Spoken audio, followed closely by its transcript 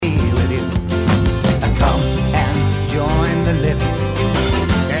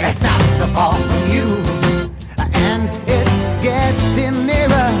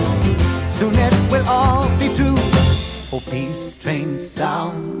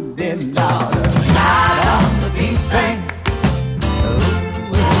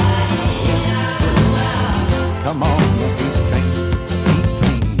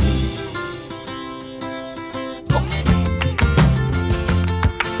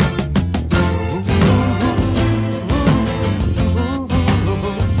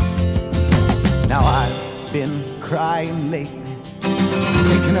lately,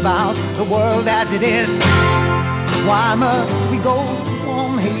 thinking about the world as it is. Why must we go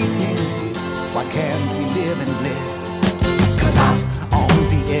on hating? Why can't we live in bliss? 'Cause out on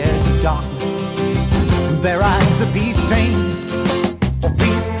the edge of darkness, there rides a peace train. Oh,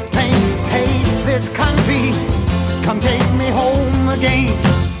 peace train, take this country, come take me home again.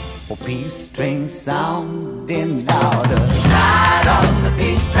 Oh, peace train sounding louder. Ride on the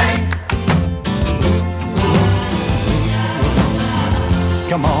peace train.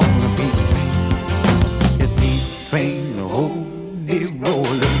 Come on, the peace train. It's peace train, holy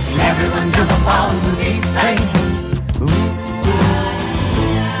roller. Everyone jump on the peace train. Ooh.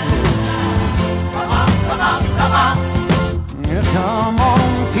 Come on, come on, come on. Yes, come on,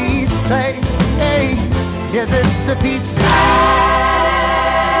 peace train. Hey, yes, it's the peace train.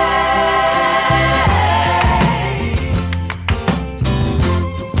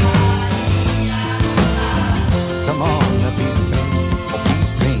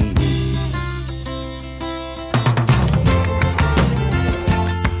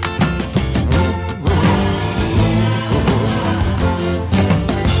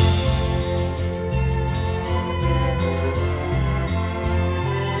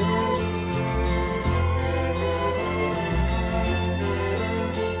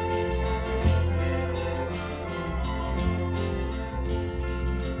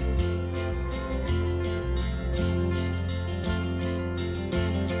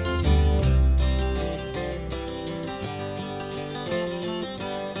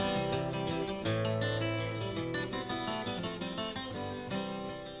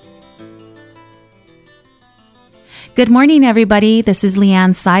 Good morning, everybody. This is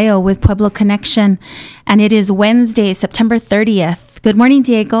LeAnne with Pueblo Connection, and it is Wednesday, September 30th. Good morning,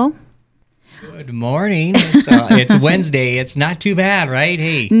 Diego. Good morning. It's Wednesday. It's not too bad, right?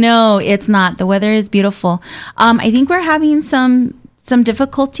 Hey. No, it's not. The weather is beautiful. I think we're having some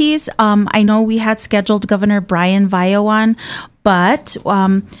difficulties. I know we had scheduled Governor Brian Vallo on, but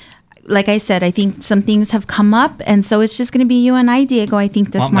like I said, I think some things have come up, and so it's just going to be you and I, Diego, I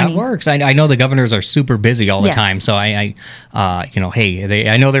think, this morning. That works. I know the governors are super busy all the time, so I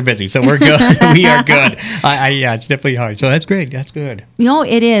know they're busy, so we're good. We are good. Yeah, it's definitely hard, so that's great. That's good. No,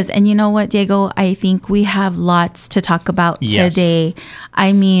 it is, and you know what, Diego? I think we have lots to talk about today.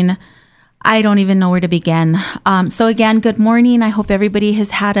 I mean, I don't even know where to begin. So again, good morning. I hope everybody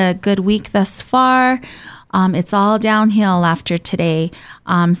has had a good week thus far. It's all downhill after today.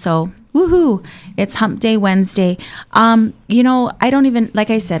 So woohoo, it's Hump Day Wednesday. I don't even, like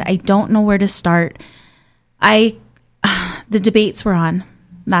I said, I don't know where to start. The debates were on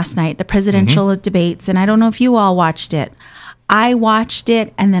last night, the presidential debates, and I don't know if you all watched it. I watched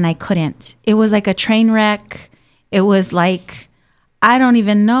it and then I couldn't. It was like a train wreck. It was like, I don't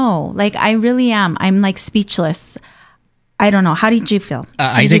even know. Like, I really am. I'm like speechless. I don't know. How did you feel?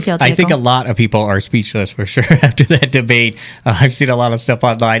 I think a lot of people are speechless for sure after that debate. I've seen a lot of stuff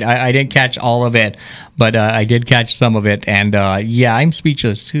online. I didn't catch all of it, but I did catch some of it. And I'm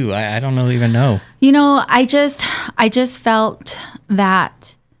speechless too. I don't even know. I just felt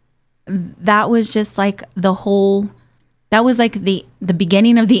that was just like that was like the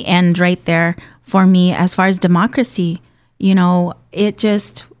beginning of the end right there for me as far as democracy. It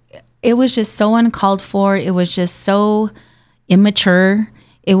was just so uncalled for. It was just so immature.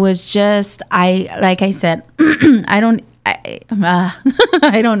 It was just, like I said, I don't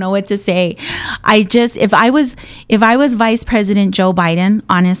know what to say. If I was Vice President Joe Biden,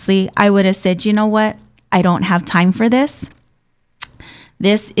 honestly, I would have said, you know what? I don't have time for this.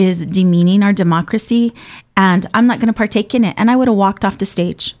 This is demeaning our democracy, and I'm not going to partake in it. And I would have walked off the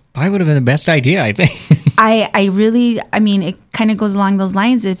stage. Probably would have been the best idea, I think. I mean, it kind of goes along those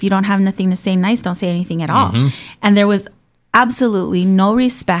lines. If you don't have nothing to say nice, don't say anything at all. And there was absolutely no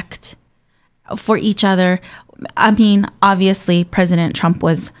respect for each other. I mean, obviously, President Trump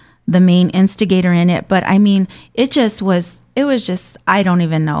was the main instigator in it. But I mean, it was just, I don't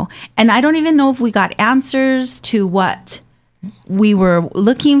even know. And I don't even know if we got answers to what we were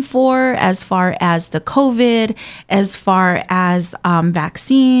looking for as far as the COVID, as far as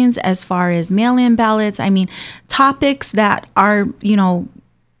vaccines, as far as mail-in ballots. I mean, topics that are,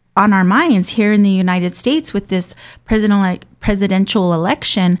 on our minds here in the United States with this presidential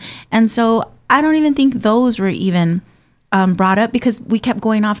election. And so I don't even think those were even brought up because we kept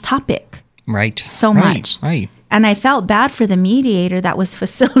going off topic. Right. So much. Right. And I felt bad for the mediator that was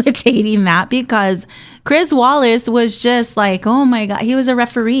facilitating that, because Chris Wallace was just like, oh my God, he was a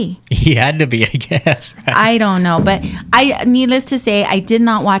referee. He had to be, I guess. Right? I don't know. But needless to say, I did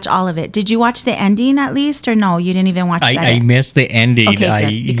not watch all of it. Did you watch the ending at least, or no? You didn't even watch that? I missed the ending.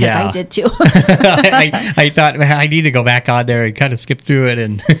 Okay, good, because I did too. I thought I need to go back on there and kind of skip through it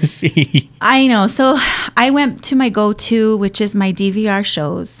and see. I know. So I went to my go-to, which is my DVR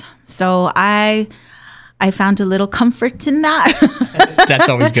shows. So I found a little comfort in that. That's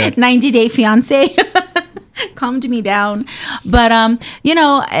always good. 90 Day Fiance calmed me down. But, and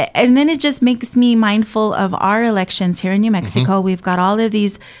then it just makes me mindful of our elections here in New Mexico. Mm-hmm. We've got all of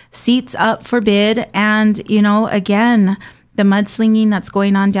these seats up for bid. And, again, the mudslinging that's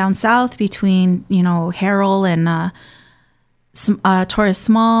going on down south between, Harrell and Torres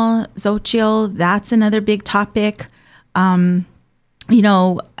Small, Xochitl, that's another big topic.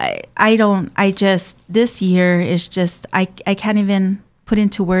 This year is just, I can't even put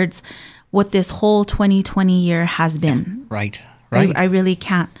into words what this whole 2020 year has been. Right. I really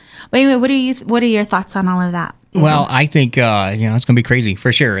can't. But anyway, what are your thoughts on all of that? Well, I think, it's going to be crazy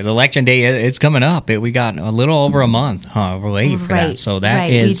for sure. The election day, it's coming up. We got a little over a month away for that. So that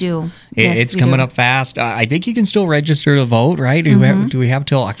is, we do. It's coming up fast. I think you can still register to vote, right? Mm-hmm. Do we have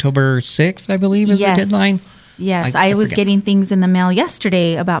till October 6th, I believe, is the deadline? Yes, I was getting things in the mail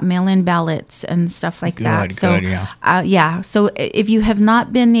yesterday about mail-in ballots and stuff like that. So, So if you have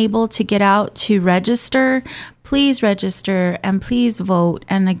not been able to get out to register, please register and please vote.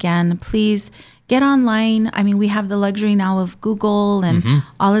 And again, please get online. I mean, we have the luxury now of Google and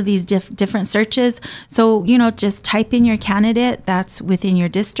all of these different searches. So, just type in your candidate that's within your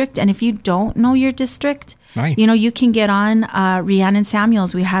district. And if you don't know your district, right, you can get on Rhiannon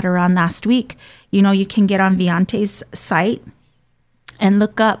Samuels. We had her on last week. You can get on Viante's site and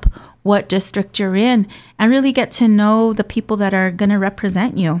look up what district you're in and really get to know the people that are going to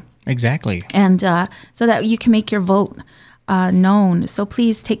represent you. Exactly. And so that you can make your vote known. So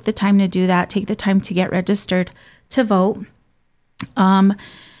please take the time to do that. Take the time to get registered to vote. Our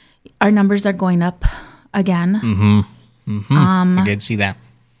numbers are going up again. I did see that.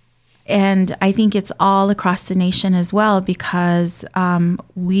 And I think it's all across the nation as well, because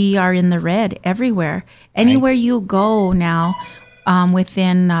we are in the red everywhere. Anywhere you go now,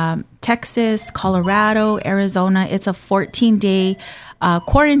 within Texas, Colorado, Arizona, it's a 14-day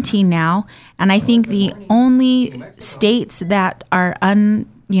quarantine now. And I think the only states that are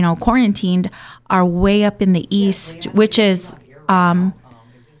quarantined are way up in the east, which is Rhode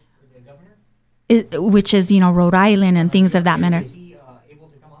Island and things of that manner.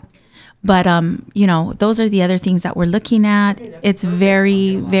 But, those are the other things that we're looking at. It's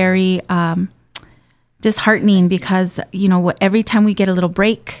very, very disheartening because, every time we get a little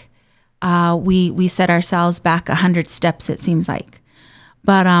break, we set ourselves back 100 steps, it seems like.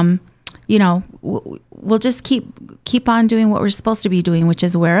 But, we'll just keep on doing what we're supposed to be doing, which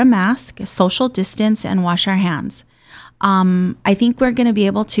is wear a mask, social distance, and wash our hands. I think we're going to be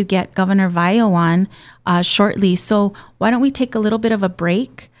able to get Governor Vallo on shortly. So why don't we take a little bit of a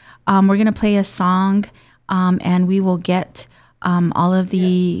break? We're going to play a song, and we will get all of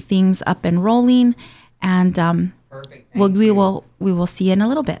the things up and rolling, and we will see you in a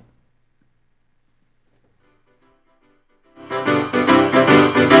little bit.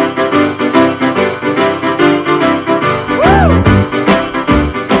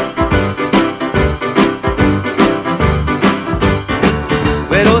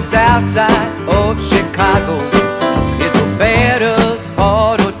 Well, the south side of Chicago is the baddest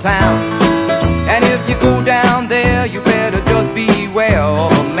part of town. And if you go down there, you better just beware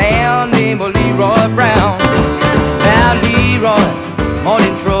of a man named Leroy Brown. Now Leroy, more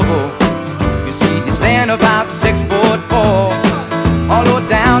in trouble. You see, he stand about 6'4". All the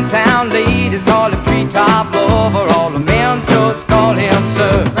downtown ladies call him treetop lover. All the men just call him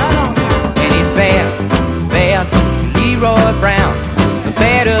sir. And it's bad, Leroy Brown, the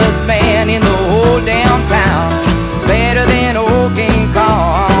baddest man in the whole damn town. Better than old King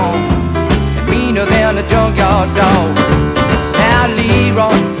Kong, and meaner than a junkyard dog. Now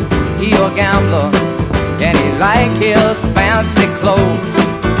Leroy, he a gambler, and he like his fancy clothes,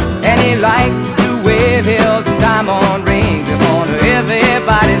 and he like to wear his diamond rings in front of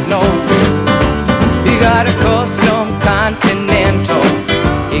everybody's nose. He got a custom Continental,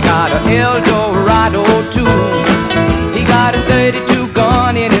 he got a Eldorado too. He got a 32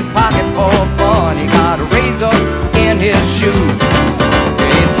 gun in his pocket for fun. He got a razor in his shoe.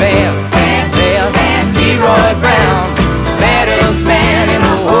 It's bad, Leroy Brown, baddest man in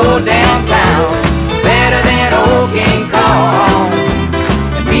the whole damn town. Better than old King Kong,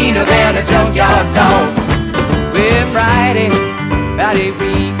 and meaner than a junkyard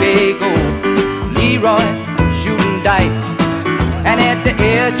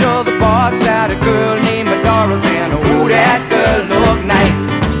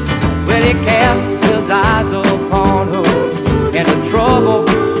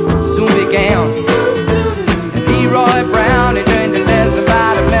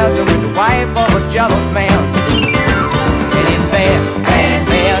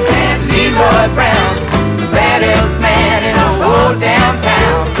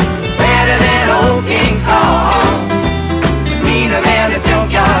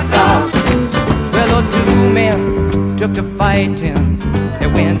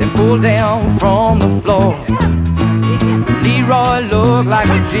pulled down from the floor. Leroy looked like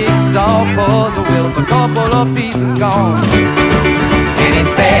a jigsaw puzzle with a couple of pieces gone. And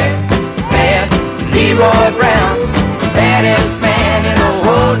it's bad, bad Leroy Brown, baddest man in the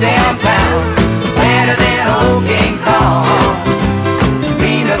whole damn town. Better than old King Kong,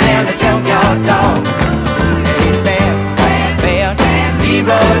 meaner than a junkyard dog. And it's bad, bad, bad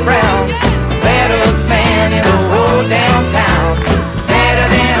Leroy Brown, baddest man in the whole damn town. Better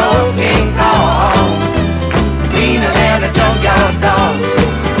than old King Kong, meaner than a junkyard dog.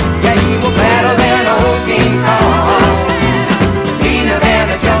 Yeah, he was better than old King Kong, meaner than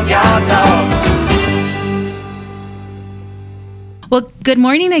a junkyard dog. Well, good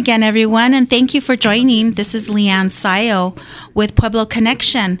morning again, everyone, and thank you for joining. This is LeAnne Sayo with Pueblo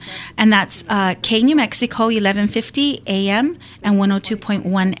Connection, and that's New Mexico, 1150 AM and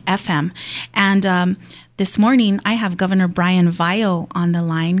 102.1 FM. And this morning, I have Governor Brian Vallo on the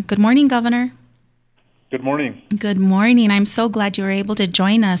line. Good morning, Governor. Good morning. Good morning. I'm so glad you were able to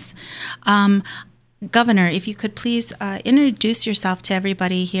join us. Governor, if you could please introduce yourself to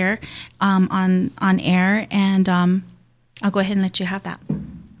everybody here on air, and I'll go ahead and let you have that.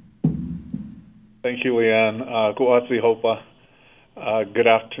 Thank you, LeAnne. Ku'atsi Hopa.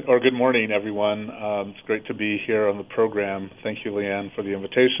 Good morning, everyone. It's great to be here on the program. Thank you, LeAnne, for the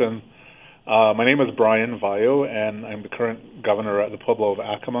invitation. My name is Brian Vallo, and I'm the current governor at the Pueblo of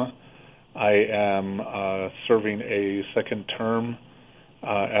Acoma. I am serving a second term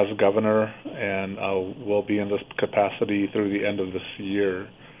as governor, and will be in this capacity through the end of this year.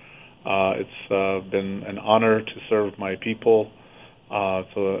 It's been an honor to serve my people.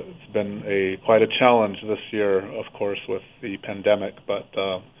 So it's been quite a challenge this year, of course, with the pandemic, but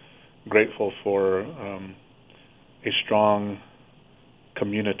grateful for a strong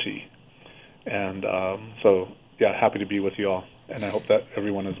community. And happy to be with you all, and I hope that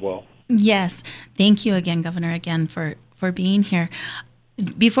everyone is well. Yes. Thank you again, Governor, for being here.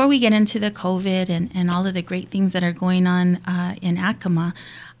 Before we get into the COVID and all of the great things that are going on in Acoma,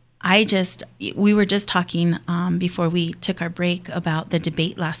 we were just talking before we took our break about the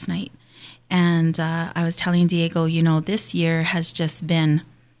debate last night. And I was telling Diego, this year has just been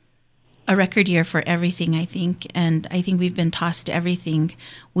a record year for everything, I think. And I think we've been tossed everything,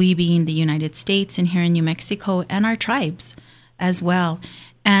 we being the United States and here in New Mexico, and our tribes as well.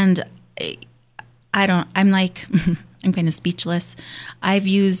 And I'm kind of speechless. I've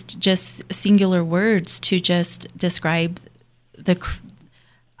used just singular words to just describe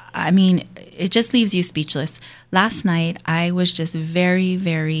it just leaves you speechless. Last night, I was just very,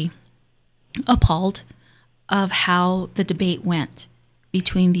 very appalled of how the debate went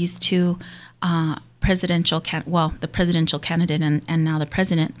between these two the presidential candidate and now the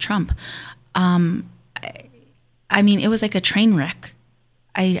President Trump. It was like a train wreck.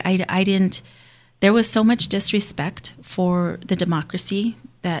 There was so much disrespect for the democracy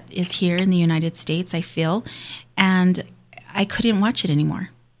that is here in the United States, I feel, and I couldn't watch it anymore.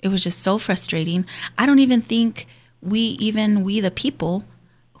 It was just so frustrating. I don't even think we the people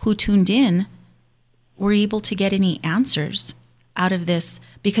who tuned in were able to get any answers out of this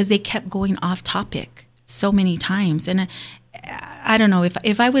because they kept going off topic so many times. And I don't know,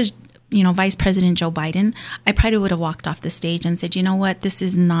 if I was, Vice President Joe Biden, I probably would have walked off the stage and said, you know what, this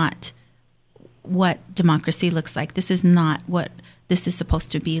is not what democracy looks like. This is not what this is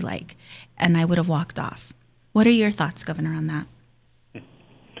supposed to be like. And I would have walked off. What are your thoughts, Governor, on that?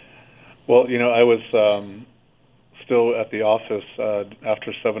 Well, I was still at the office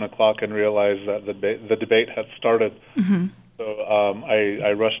after 7 o'clock and realized that the debate had started. Mm-hmm. So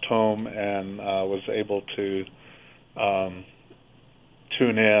I rushed home and was able to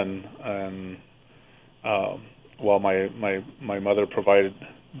tune in, and while my mother provided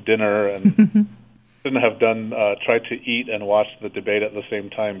dinner, and shouldn't have tried to eat and watch the debate at the same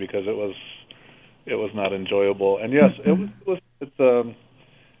time because it was not enjoyable. And yes,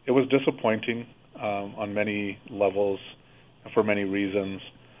 it was disappointing on many levels for many reasons.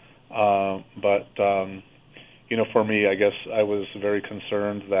 But for me, I guess I was very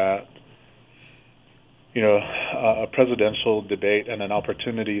concerned that, a presidential debate and an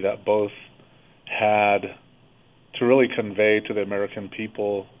opportunity that both had to really convey to the American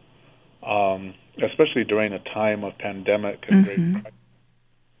people, especially during a time of pandemic and great crisis,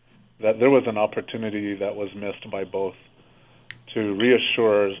 that there was an opportunity that was missed by both to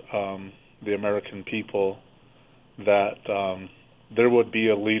reassure the American people that there would be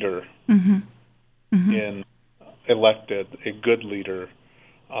a leader elected, a good leader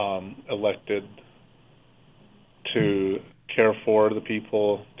elected to care for the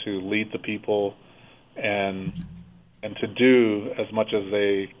people, to lead the people, and to do as much as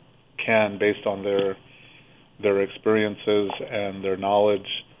they can based on their experiences and their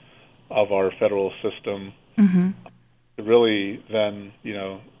knowledge of our federal system, to really then,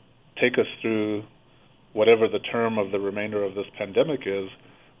 take us through whatever the term of the remainder of this pandemic is,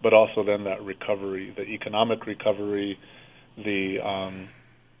 but also then that recovery, the economic recovery, the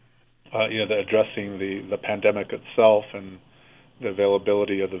addressing the pandemic itself and the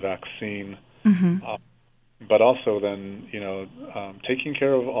availability of the vaccine, but also then taking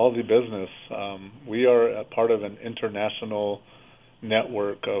care of all the business. We are a part of an international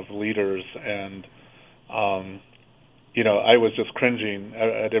network of leaders, and I was just cringing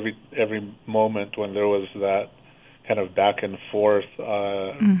at every moment when there was that kind of back and forth,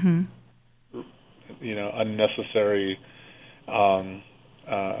 unnecessary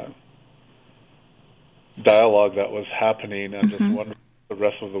dialogue that was happening, and just wondering what the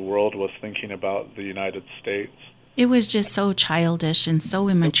rest of the world was thinking about the United States. It was just so childish and so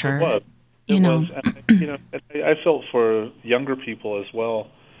immature. It was. And, I felt for younger people as well,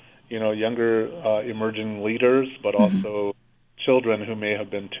 younger emerging leaders, but also children who may have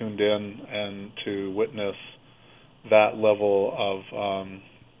been tuned in and to witness that level of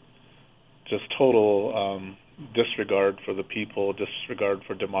just total disregard for the people, disregard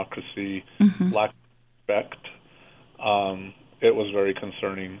for democracy, lack of respect. It was very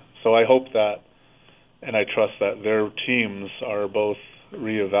concerning. So I hope that, and I trust that their teams are both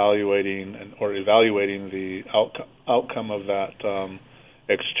reevaluating or evaluating the outcome of that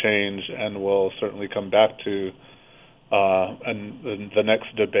exchange, and will certainly come back to the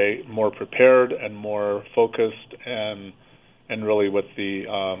next debate more prepared and more focused, and really with the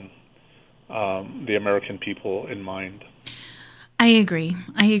American people in mind. I agree,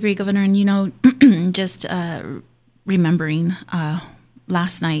 Governor. And just remembering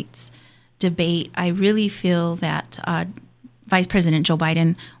last night's debate, I really feel that Vice President Joe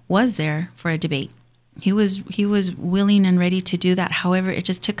Biden was there for a debate. He was willing and ready to do that. However, it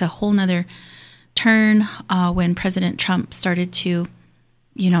just took a whole nother turn when President Trump started to,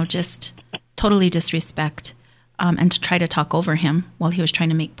 just totally disrespect and to try to talk over him while he was trying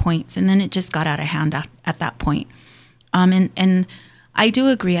to make points. And then it just got out of hand at that point. And I do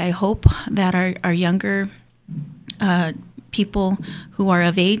agree. I hope that our younger people who are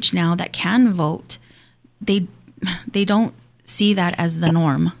of age now that can vote, they don't see that as the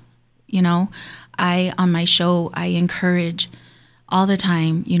norm. On my show, I encourage all the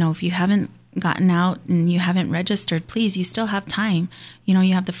time, if you haven't gotten out and you haven't registered, please, you still have time.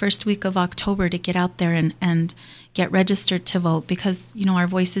 You have the first week of October to get out there and get registered to vote, because, our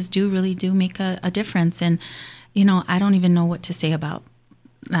voices really do make a difference. And, I don't even know what to say about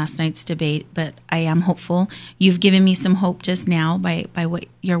last night's debate, but I am hopeful. You've given me some hope just now by what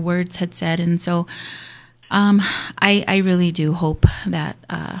your words had said. And so I really do hope that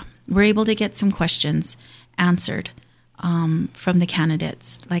we're able to get some questions answered from the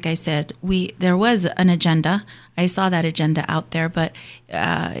candidates. Like I said, there was an agenda. I saw that agenda out there, but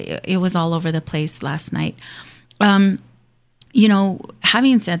it was all over the place last night. Having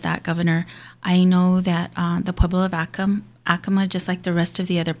said that, Governor, I know that the Pueblo of Acoma, just like the rest of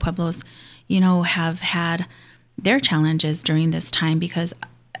the other pueblos, have had their challenges during this time, because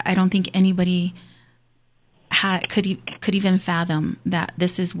I don't think anybody could even fathom that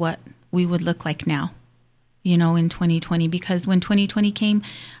this is what we would look like now, in 2020. Because when 2020 came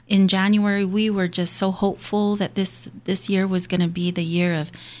in January, we were just so hopeful that this year was going to be the year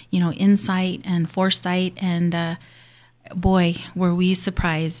of, insight and foresight. And boy, were we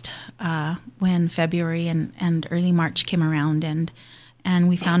surprised when February and early March came around, and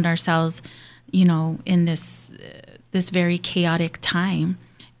we found ourselves, in this very chaotic time.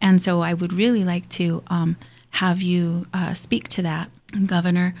 And so I would really like to have you speak to that,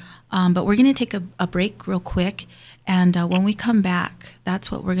 Governor. But we're going to take a break real quick. And when we come back, that's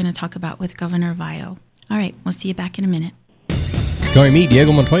what we're going to talk about with Governor Vallo. All right, we'll see you back in a minute. Join me,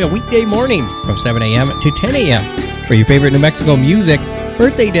 Diego Montoya, weekday mornings from 7 a.m. to 10 a.m. for your favorite New Mexico music,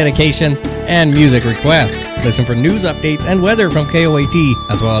 birthday dedications, and music requests. Listen for news updates and weather from KOAT,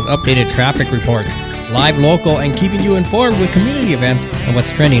 as well as updated traffic reports. Live, local, and keeping you informed with community events and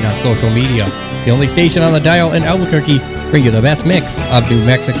what's trending on social media. The only station on the dial in Albuquerque bring you the best mix of New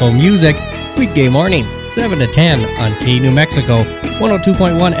Mexico music, weekday morning, 7 to 10 on K New Mexico,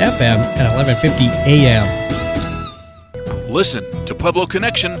 102.1 FM and 1150 AM. Listen to Pueblo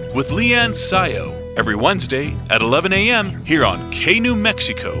Connection with LeAnne Sayo every Wednesday at 11 a.m. here on K New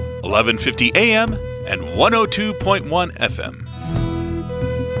Mexico, 1150 AM and 102.1 FM.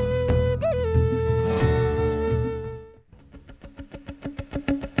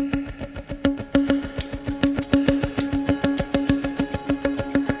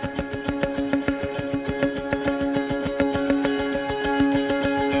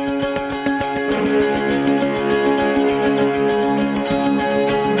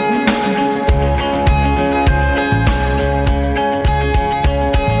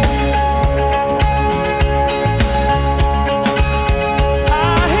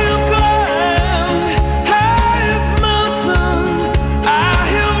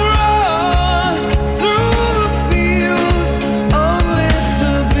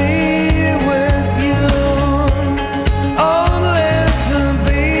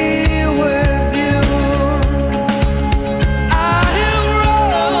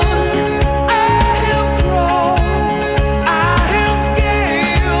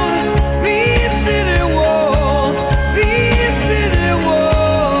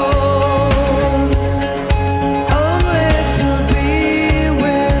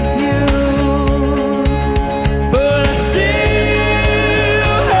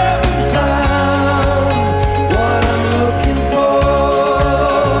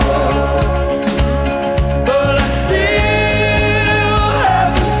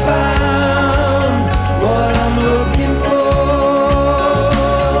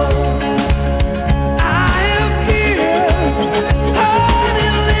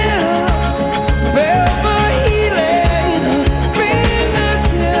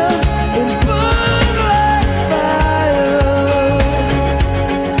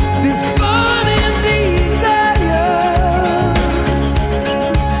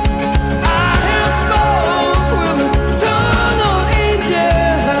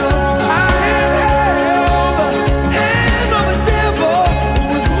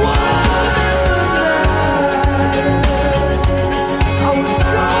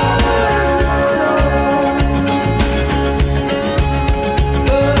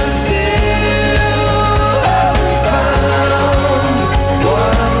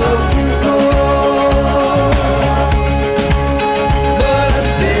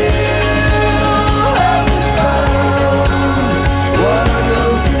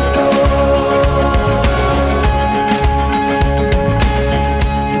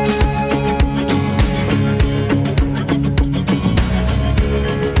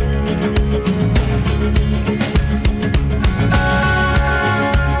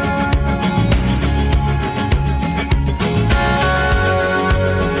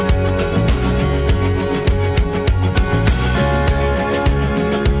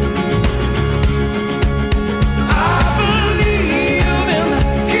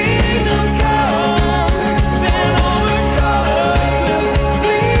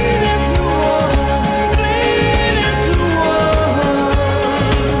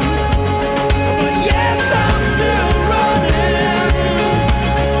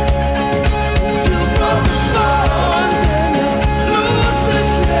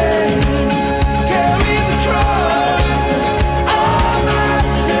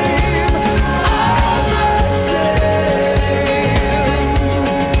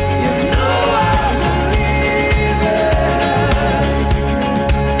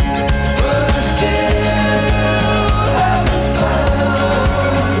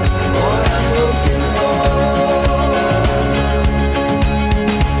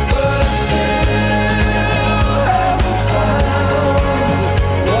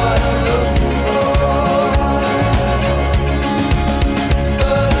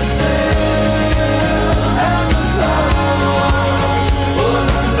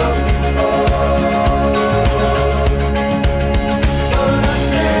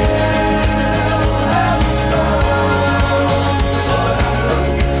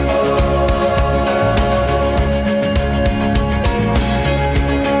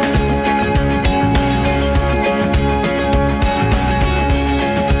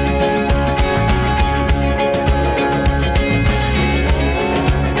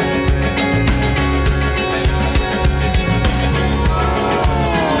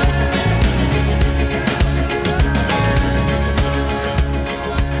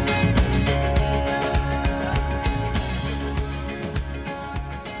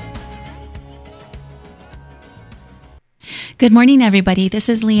 Good morning, everybody. This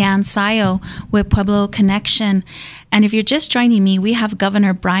is LeAnne Sayo with Pueblo Connection. And if you're just joining me, we have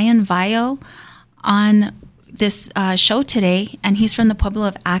Governor Brian Vallo on this show today, and he's from the Pueblo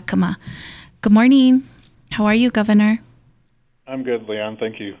of Acoma. Good morning. How are you, Governor? I'm good, LeAnne.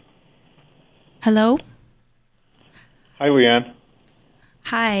 Thank you. Hello? Hi, LeAnne.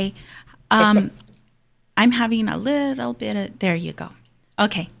 Hi. I'm having a little bit of... There you go.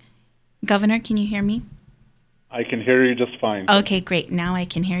 Okay. Governor, can you hear me? I can hear you just fine. Okay, great. Now I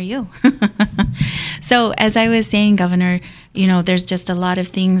can hear you. So as I was saying, Governor, you know, there's just a lot of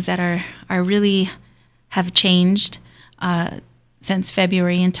things that are really have changed since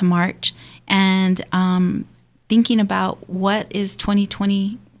February into March. And thinking about what is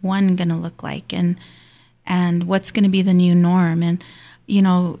 2021 going to look like and what's going to be the new norm. And, you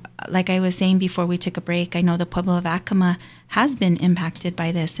know, like I was saying before we took a break, I know the Pueblo of Acoma has been impacted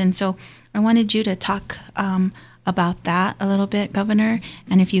by this. And so I wanted you to talk about that a little bit, Governor,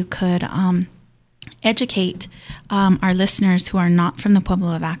 and if you could educate our listeners who are not from the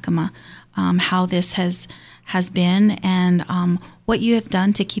Pueblo of Acoma how this has been and what you have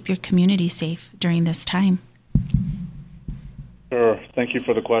done to keep your community safe during this time. Sure. Thank you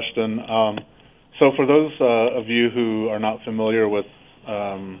for the question. So for those of you who are not familiar with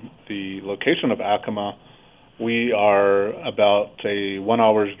the location of Acoma, we are about a 1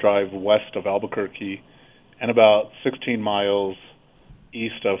 hour's drive west of Albuquerque and about 16 miles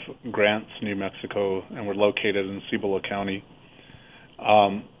east of Grants, New Mexico, and we're located in Cibola County.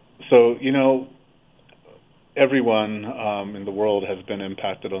 So, you know, everyone in the world has been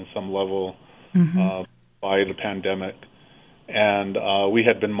impacted on some level by the pandemic. And we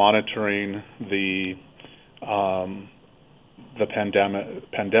had been monitoring the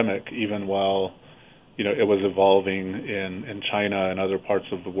pandemic even while, you know, it was evolving in China and other parts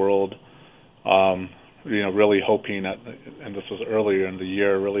of the world. You know, really hoping that, and this was earlier in the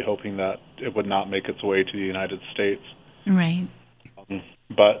year, really hoping that it would not make its way to the United States. Right.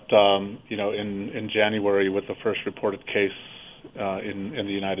 But you know, in January, with the first reported case in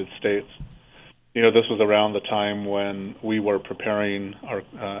the United States, you know, this was around the time when we were preparing our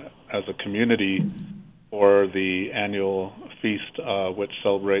as a community for the annual feast, which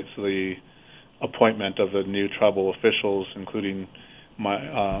celebrates the appointment of the new tribal officials, including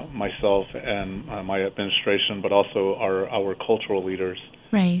myself and my administration, but also our cultural leaders.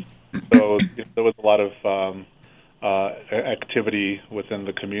 Right. So there was a lot of activity within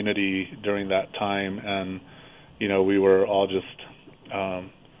the community during that time, and you know, we were all just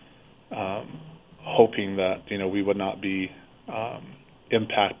hoping that, you know, we would not be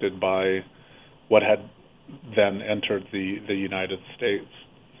impacted by what had then entered the United States.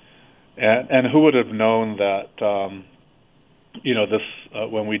 And who would have known that, you know, this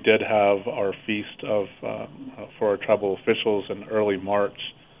when we did have our feast of for our tribal officials in early March,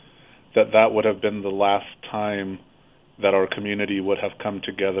 that would have been the last time that our community would have come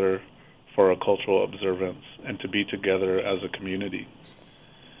together for a cultural observance and to be together as a community.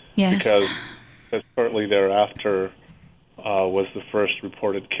 Yes. Because shortly thereafter was the first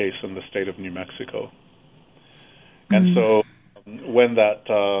reported case in the state of New Mexico. And so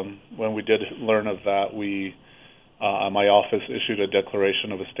when we did learn of that, my office issued a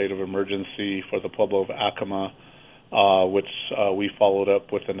declaration of a state of emergency for the Pueblo of Acoma, which we followed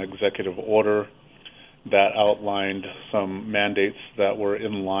up with an executive order that outlined some mandates that were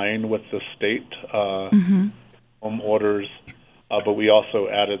in line with the state home orders, but we also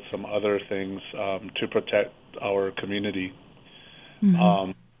added some other things to protect our community.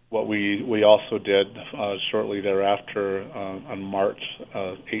 What we also did shortly thereafter, on March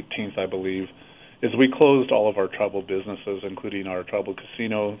 18th, I believe, is we closed all of our tribal businesses, including our tribal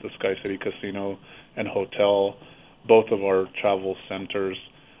casino, the Sky City Casino and Hotel, both of our travel centers,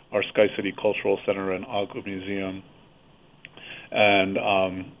 our Sky City Cultural Center and Agua Museum, and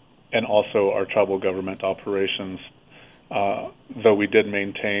also our tribal government operations, though we did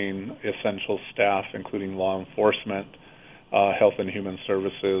maintain essential staff, including law enforcement, health and human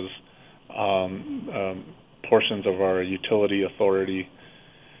services, portions of our utility authority,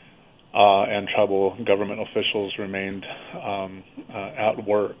 and tribal government officials remained at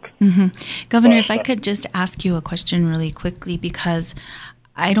work. Governor, if I could just ask you a question really quickly, because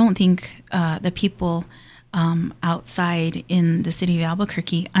I don't think the people outside in the city of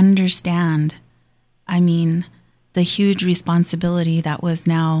Albuquerque understand, I mean, the huge responsibility that was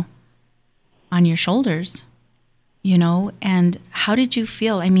now on your shoulders, you know, and how did you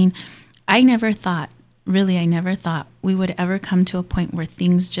feel? I mean, I never thought we would ever come to a point where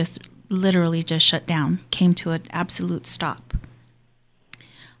things just literally just shut down, came to an absolute stop.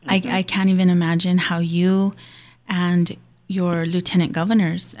 I can't even imagine how you and your lieutenant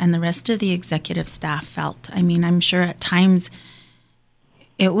governors and the rest of the executive staff felt. I mean, I'm sure at times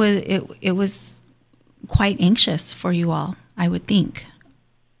it was quite anxious for you all, I would think.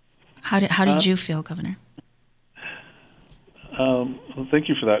 How did you feel, Governor? Well, thank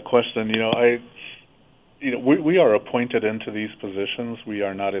you for that question. We are appointed into these positions. We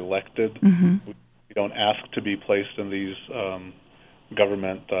are not elected. Mm-hmm. We don't ask to be placed in these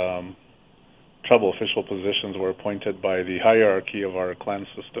government tribal official positions. We're appointed by the hierarchy of our clan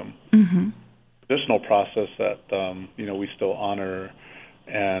system. Mm-hmm. Additional process that we still honor,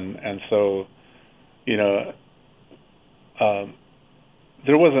 and so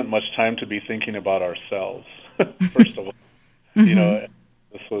there wasn't much time to be thinking about ourselves. First of all, Mm-hmm.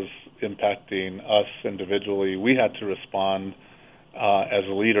 This was impacting us individually. We had to respond as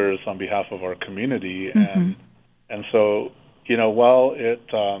leaders on behalf of our community, Mm-hmm. and so while it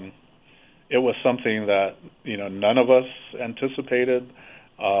was something that none of us anticipated,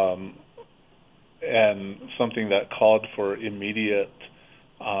 and something that called for immediate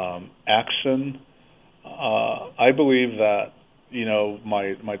action. I believe that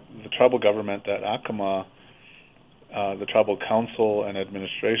the tribal government at Acoma, the tribal council and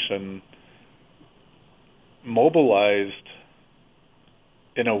administration, mobilized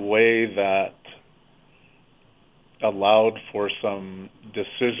in a way that allowed for some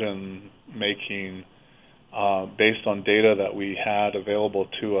decision making based on data that we had available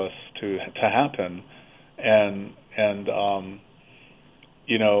to us to happen, and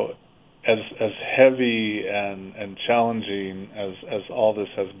as heavy and challenging as all this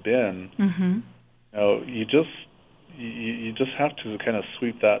has been, Mm-hmm. you just have to kind of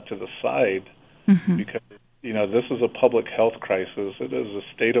sweep that to the side, Mm-hmm. because this is a public health crisis. It is a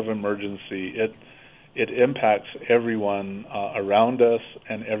state of emergency. It impacts everyone around us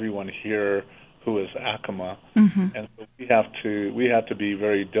and everyone here who is Acoma, Mm-hmm. and so we have to be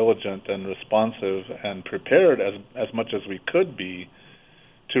very diligent and responsive and prepared as much as we could be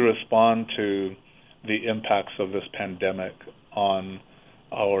to respond to the impacts of this pandemic on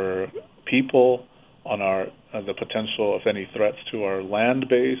our people, on the potential of any threats to our land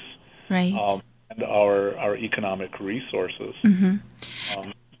base, Right. and our economic resources. Mm-hmm.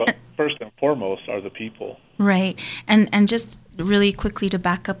 But first and foremost are the people. Right. And just really quickly to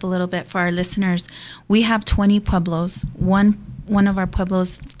back up a little bit for our listeners, we have 20 pueblos. One of our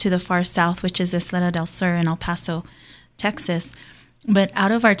pueblos to the far south, which is Isleta del Sur in El Paso, Texas. But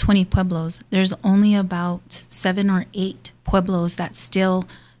out of our 20 pueblos, there's only about 7 or 8 pueblos that still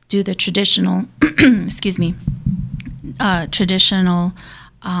do the traditional, traditional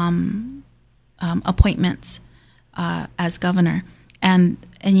appointments as governor. And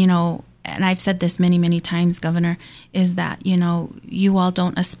I've said this many, many times, Governor, is that, you all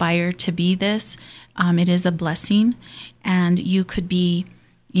don't aspire to be this. It is a blessing. And you could be,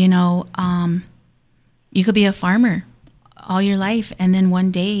 you could be a farmer all your life, and then one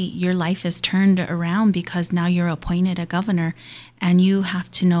day your life is turned around because now you're appointed a governor, and you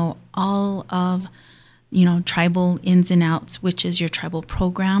have to know all of tribal ins and outs, which is your tribal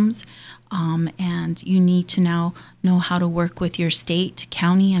programs, and you need to now know how to work with your state,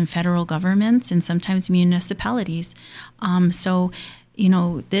 county, and federal governments, and sometimes municipalities.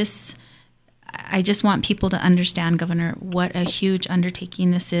 This, I just want people to understand, Governor, what a huge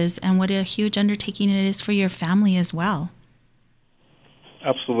undertaking this is, and what a huge undertaking it is for your family as well.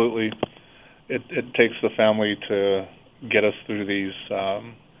 Absolutely. It takes the family to get us through these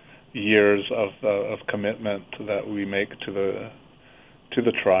years of commitment that we make to the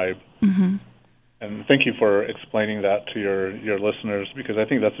tribe. Mm-hmm. And thank you for explaining that to your listeners, because I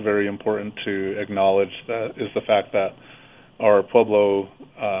think that's very important to acknowledge. That is the fact that our Pueblo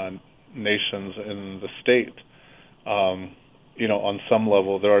nations in the state, on some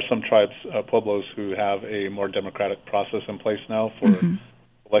level, there are some tribes, Pueblos, who have a more democratic process in place now for Mm-hmm.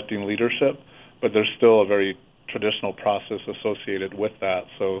 electing leadership, but there's still a very traditional process associated with that.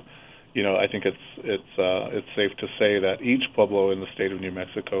 So, I think it's safe to say that each Pueblo in the state of New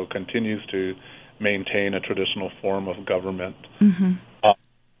Mexico continues to maintain a traditional form of government. Mm-hmm.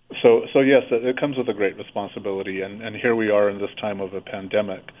 So yes, it comes with a great responsibility, and here we are in this time of a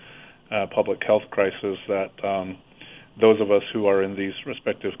pandemic, public health crisis, that those of us who are in these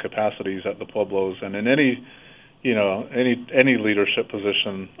respective capacities at the Pueblos and in any leadership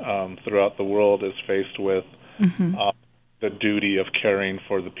position throughout the world is faced with Mm-hmm. the duty of caring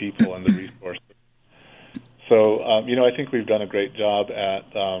for the people and the resources. So, I think we've done a great job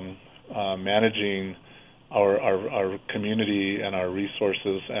at managing our community and our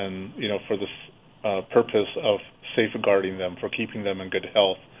resources, and for this purpose of safeguarding them, for keeping them in good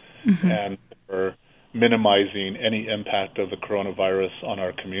health, Mm-hmm. and for minimizing any impact of the coronavirus on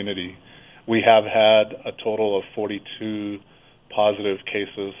our community. We have had a total of 42 positive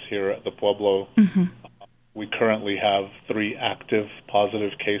cases here at the Pueblo. Mm-hmm. We currently have 3 active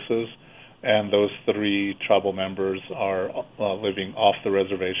positive cases, and those 3 tribal members are living off the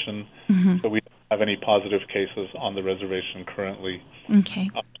reservation. Mm-hmm. So we don't have any positive cases on the reservation currently. Okay.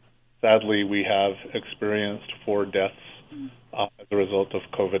 Sadly, we have experienced 4 deaths as a result of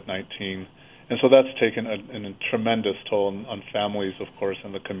COVID-19. And so that's taken a tremendous toll on families, of course,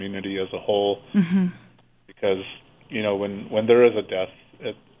 and the community as a whole. Mm-hmm. Because, when there is a death,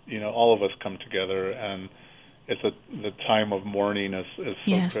 all of us come together, and the time of mourning is so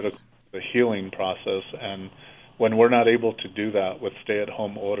Yes. critical to the healing process. And when we're not able to do that with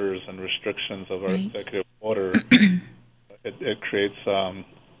stay-at-home orders and restrictions of our executive order, it creates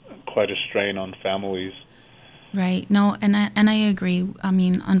quite a strain on families. Right. No, and I agree. I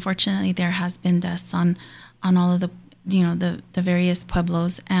mean, unfortunately, there has been deaths on all of the the various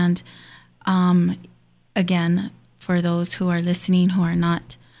pueblos, and again, for those who are listening who are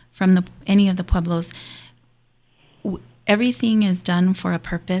not from any of the pueblos, everything is done for a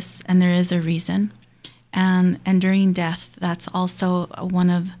purpose, and there is a reason, and during death, that's also one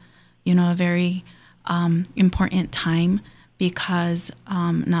of a very important time. Because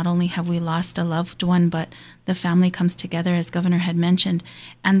not only have we lost a loved one, but the family comes together, as Governor had mentioned.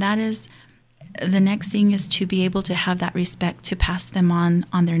 And that is, the next thing is to be able to have that respect to pass them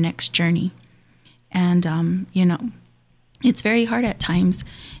on their next journey. And, it's very hard at times.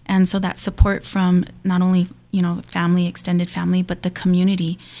 And so that support from not only, family, extended family, but the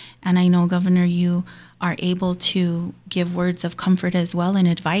community. And I know, Governor, you are able to give words of comfort as well and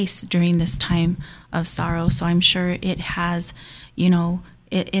advice during this time of sorrow. So I'm sure it has,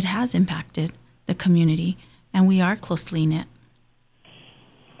 it has impacted the community, and we are closely knit.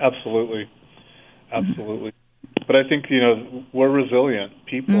 Absolutely. But I think, we're resilient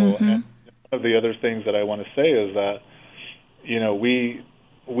people. Mm-hmm. And one of the other things that I want to say is that,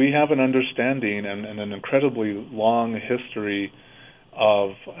 we have an understanding and an incredibly long history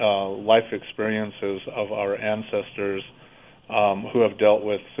of life experiences of our ancestors who have dealt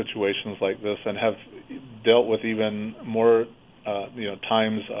with situations like this and have dealt with even more,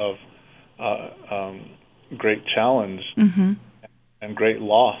 times of great challenge Mm-hmm. and great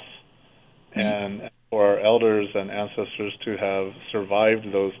loss. And for our elders and ancestors to have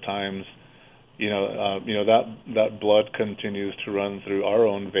survived those times, that blood continues to run through our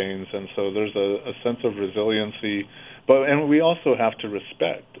own veins, and so there's a sense of resiliency. And we also have to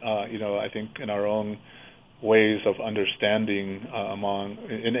respect, I think in our own ways of understanding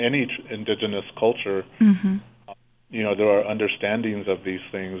in any indigenous culture, Mm-hmm. There are understandings of these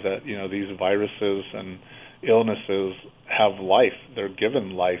things that, these viruses and illnesses have life. They're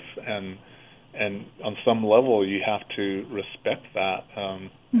given life, and on some level you have to respect that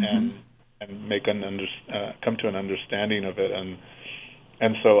Mm-hmm. and make come to an understanding of it.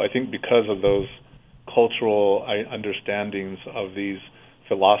 And so I think because of those cultural understandings of these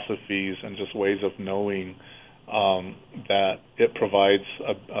philosophies and just ways of knowing, that it provides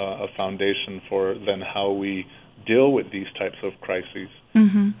a foundation for then how we deal with these types of crises.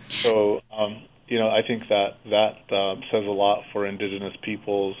 Mm-hmm. So, I think that says a lot for indigenous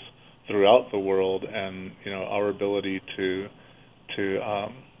peoples throughout the world, and our ability to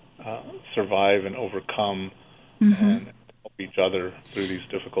survive and overcome Mm-hmm. and help each other through these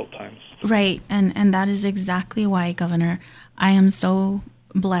difficult times. Right, and that is exactly why, Governor, I am so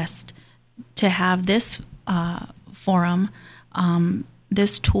blessed to have this forum,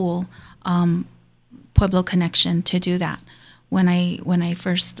 this tool, Pueblo Connection, to do that. When I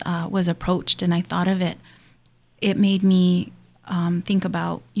first was approached and I thought of it, it made me think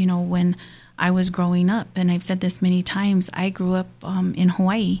about, when I was growing up, and I've said this many times, I grew up in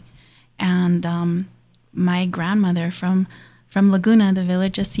Hawaii, and my grandmother from Laguna, the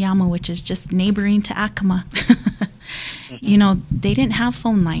village of Siama, which is just neighboring to Acoma, they didn't have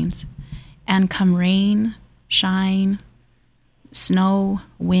phone lines. And come rain, shine, snow,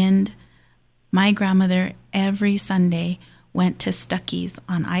 wind, my grandmother every Sunday went to Stuckey's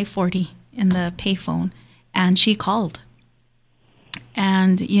on I-40 in the payphone, and she called.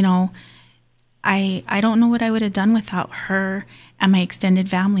 And, I don't know what I would have done without her and my extended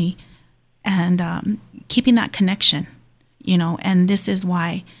family and keeping that connection, and this is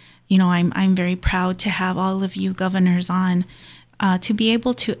why, I'm very proud to have all of you governors on to be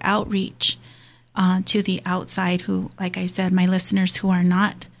able to outreach to the outside who, like I said, my listeners who are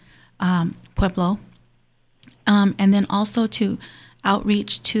not Pueblo, and then also to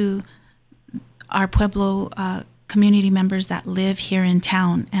outreach to our Pueblo community members that live here in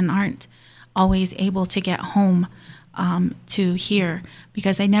town and aren't always able to get home to here,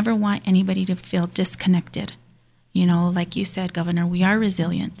 because I never want anybody to feel disconnected. You know, like you said, Governor, we are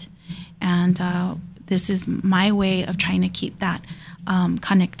resilient. And this is my way of trying to keep that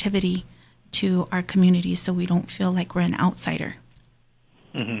connectivity to our community so we don't feel like we're an outsider.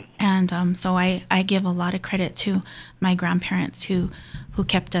 Mm-hmm. And so I give a lot of credit to my grandparents who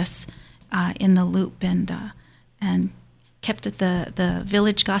kept us in the loop and kept the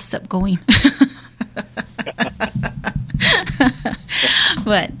village gossip going.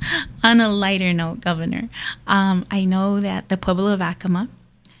 But on a lighter note, Governor, I know that the Pueblo of Acoma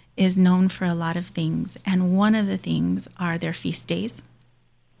is known for a lot of things, and one of the things are their feast days,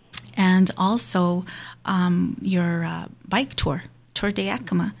 and also your bike tour de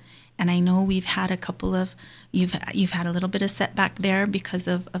Acoma. And I know we've had a couple of you've had a little bit of setback there because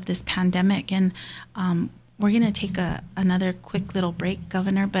of this pandemic, and we're going to take another quick little break,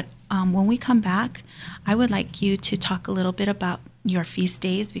 Governor. But when we come back, I would like you to talk a little bit about your feast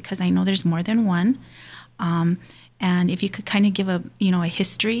days, because I know there's more than one. And if you could kind of give a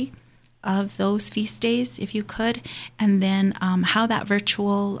history of those feast days, if you could, and then how that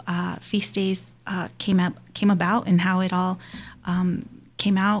virtual feast days came about, and how it all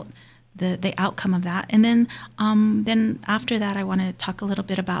came out, the outcome of that. And then after that, I want to talk a little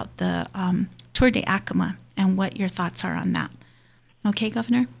bit about the Tour de Acoma and what your thoughts are on that. Okay,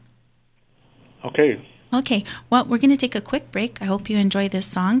 Governor? Okay. Okay, well, we're going to take a quick break. I hope you enjoy this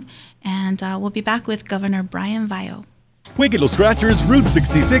song, and we'll be back with Governor Brian Vallo. Juegue los Scratchers Route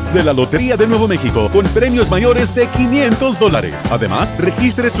 66 de la Lotería de Nuevo México con premios mayores de $500. Además,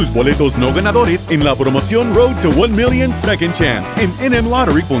 registre sus boletos no ganadores en la promoción Road to 1 Million Second Chance en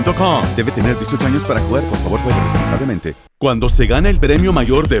nmlottery.com. Debe tener 18 años para jugar. Por favor, juegue responsablemente. Cuando se gana el premio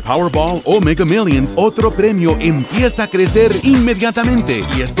mayor de Powerball o Mega Millions, otro premio empieza a crecer inmediatamente.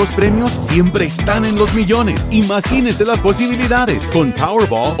 Y estos premios siempre están en los millones. Imagínese las posibilidades. Con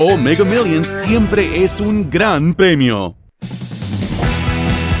Powerball o Mega Millions siempre es un gran premio.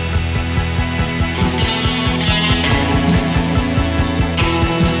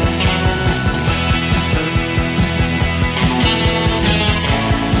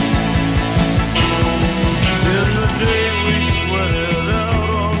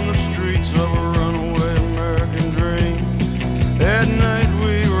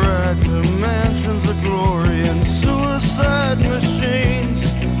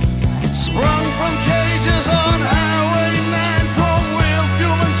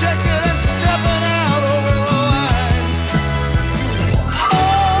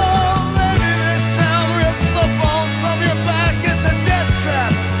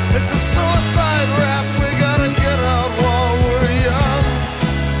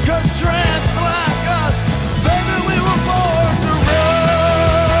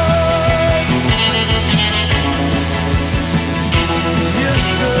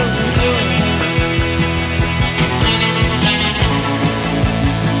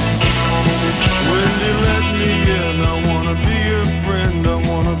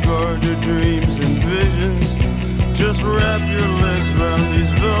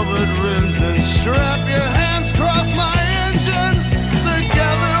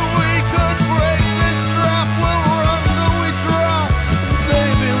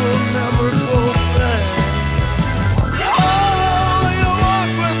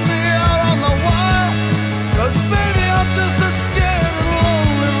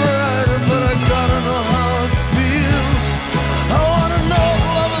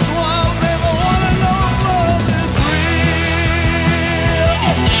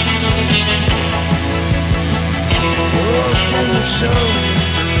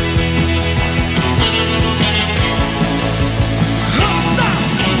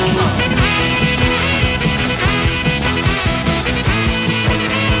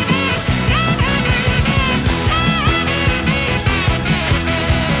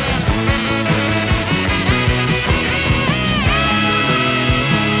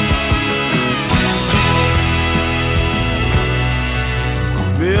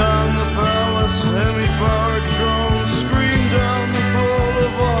 Beyond the palace, semi-powered drones scream down the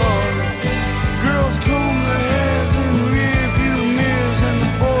Boulevard.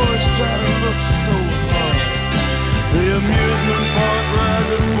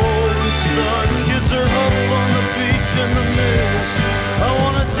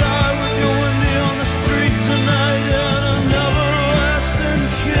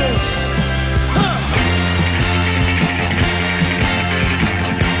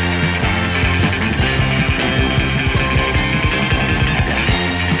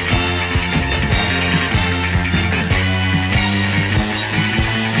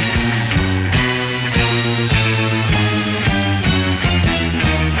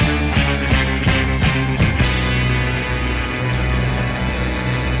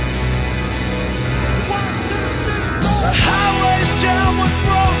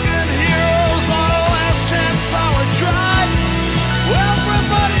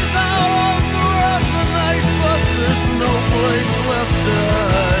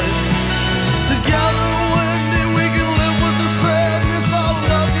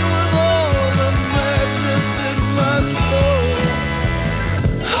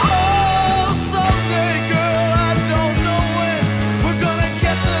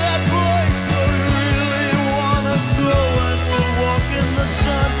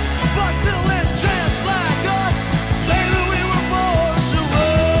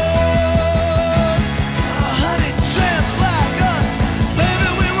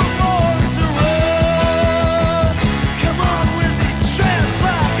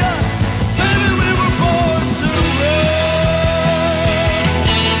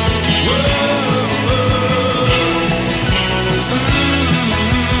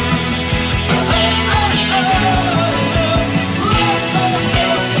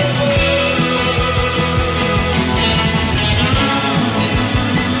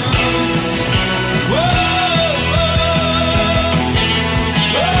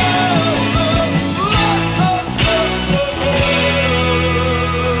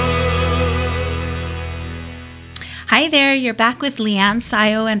 you're back with LeAnne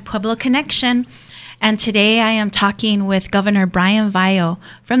Sayo and Pueblo Connection. And today I am talking with Governor Brian Vallo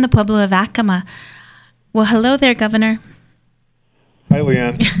from the Pueblo of Acoma. Well, hello there, Governor. Hi,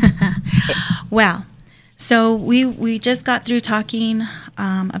 LeAnne. Well, so we just got through talking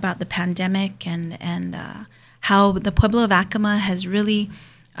about the pandemic and how the Pueblo of Acoma has really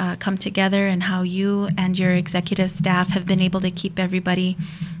come together, and how you and your executive staff have been able to keep everybody,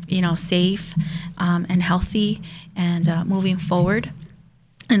 safe and healthy and moving forward.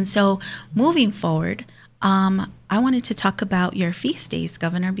 And so moving forward, I wanted to talk about your feast days,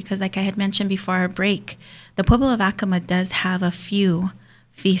 Governor, because like I had mentioned before our break, the Pueblo of Acoma does have a few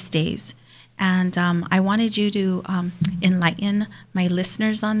feast days. And I wanted you to enlighten my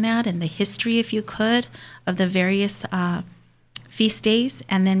listeners on that and the history, if you could, of the various feast days,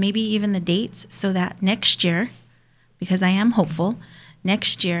 and then maybe even the dates, so that next year, because I am hopeful,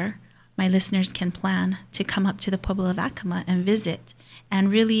 next year my listeners can plan to come up to the Pueblo of Acoma and visit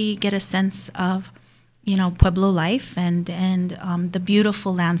and really get a sense of, Pueblo life and the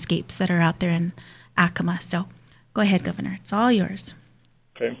beautiful landscapes that are out there in Acoma. So go ahead, Governor. It's all yours.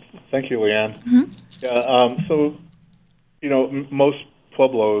 Okay. Thank you, LeAnne. Mm-hmm. Yeah, so, most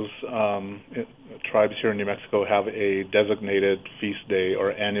Pueblos, tribes here in New Mexico, have a designated feast day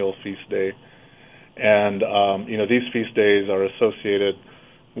or annual feast day. And, these feast days are associated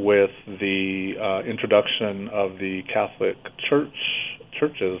with the introduction of the Catholic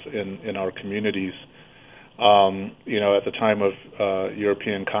churches in our communities. At the time of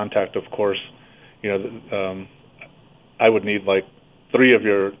European contact, of course, I would need like three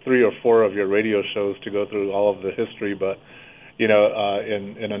or four of your radio shows to go through all of the history. But in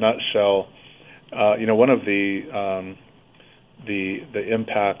a nutshell, one of the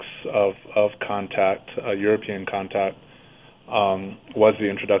impacts of contact, European contact, was the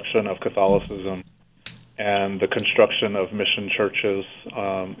introduction of Catholicism and the construction of mission churches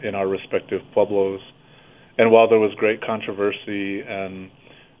in our respective pueblos. And while there was great controversy and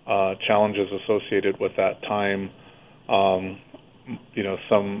challenges associated with that time,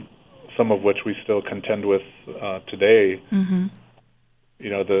 some of which we still contend with today, mm-hmm.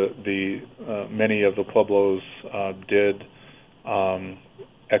 The many of the pueblos did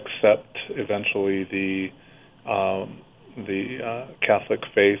accept eventually the Catholic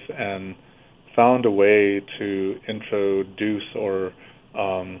faith and found a way to introduce or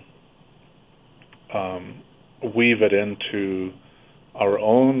weave it into our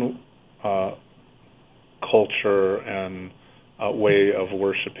own culture and way of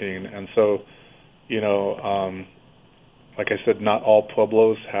worshiping. And so, like I said, not all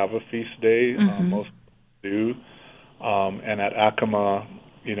pueblos have a feast day. Mm-hmm. Most do. And at Acoma,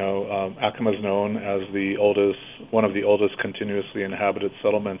 Acoma is known as one of the oldest continuously inhabited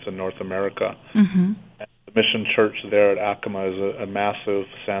settlements in North America. Mm-hmm. And the mission church there at Acoma is a massive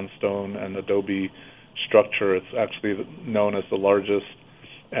sandstone and adobe structure. It's actually known as the largest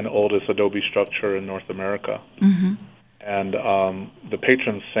and oldest adobe structure in North America. Mm-hmm. And the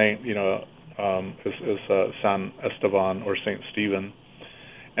patron saint, is San Esteban or Saint Stephen.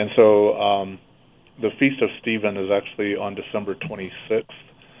 And so the Feast of Stephen is actually on December 26th.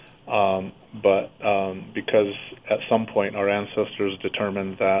 But because at some point our ancestors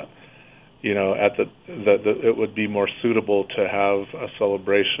determined that, it would be more suitable to have a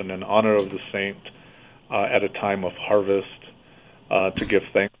celebration in honor of the saint at a time of harvest, to give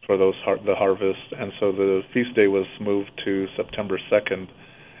thanks for the harvest. And so the feast day was moved to September 2nd,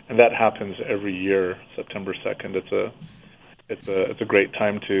 and that happens every year, September 2nd. It's a great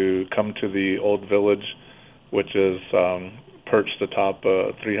time to come to the old village, which is perched atop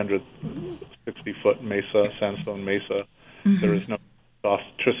a 360-foot mesa, sandstone mesa. Mm-hmm. There is no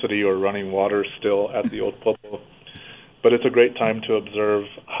electricity or running water still at the old pueblo, but it's a great time to observe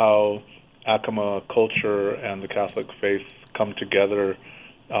how Acoma culture and the Catholic faith come together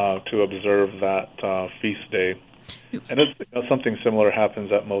to observe that feast day. And it's, something similar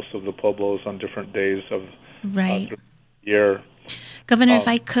happens at most of the pueblos on different days of right. the year. Governor, if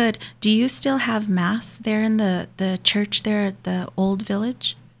I could, do you still have Mass there in the church there at the old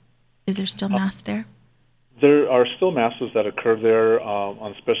village? Is there still Mass there? There are still Masses that occur there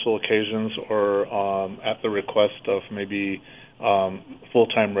on special occasions or at the request of maybe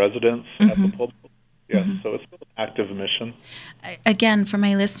full-time residents at the pueblo. Yes, so it's still an active mission. Again, for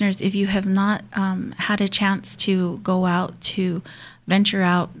my listeners, if you have not had a chance to go out to venture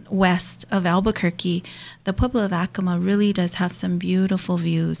out west of Albuquerque, the Pueblo of Acoma really does have some beautiful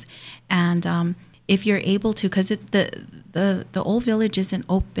views. And if you're able to, because the old village isn't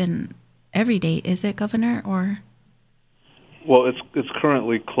open every day, is it, Governor? Or well, it's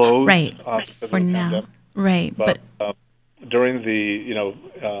currently closed, right for now, pandemic. right? But during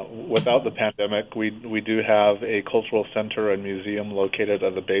without the pandemic, we do have a cultural center and museum located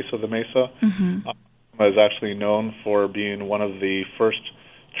at the base of the mesa. Is actually known for being one of the first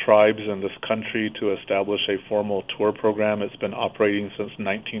tribes in this country to establish a formal tour program. It's been operating since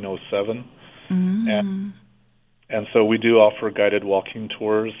 1907. And so we do offer guided walking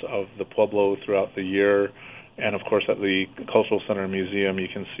tours of the Pueblo throughout the year. And, of course, at the Cultural Center and Museum, you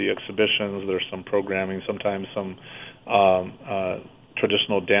can see exhibitions. There's some programming, sometimes some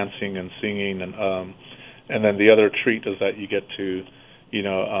traditional dancing and singing. And then the other treat is that you get to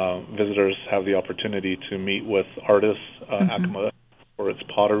visitors have the opportunity to meet with artists, Acoma for its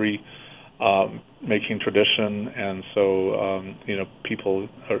pottery making tradition, and so people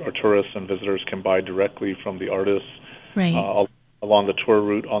or tourists and visitors can buy directly from the artists along the tour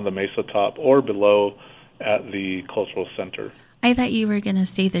route on the mesa top or below at the cultural center. I thought you were going to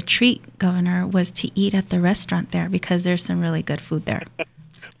say the treat, Governor, was to eat at the restaurant there because there's some really good food there.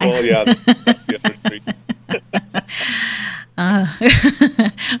 Yeah, that's the other treat.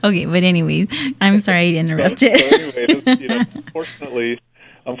 Okay, but anyway, I'm sorry I interrupted. So anyway,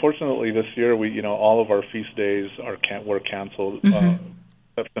 unfortunately, this year all of our feast days were canceled,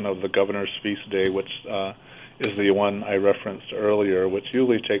 exception of the Governor's Feast Day, which is the one I referenced earlier, which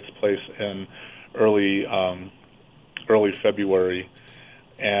usually takes place in early February,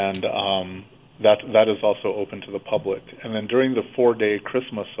 and that is also open to the public. And then during the 4-day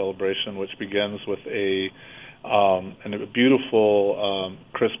Christmas celebration, which begins with a beautiful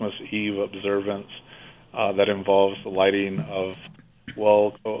Christmas Eve observance that involves the lighting of,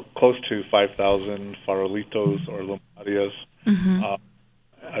 close to 5,000 farolitos or luminarias.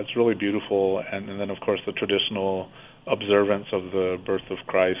 It's really beautiful. And then, of course, the traditional observance of the birth of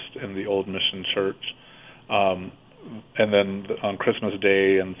Christ in the Old Mission Church. And then on Christmas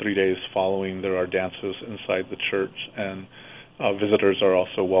Day and 3 days following, there are dances inside the church, and visitors are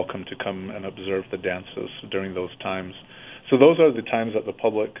also welcome to come and observe the dances during those times. So those are the times that the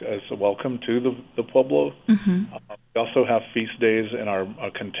public is welcome to the Pueblo. We also have feast days in our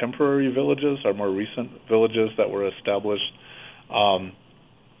contemporary villages, our more recent villages that were established, in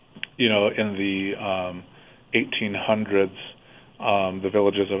the 1800s. The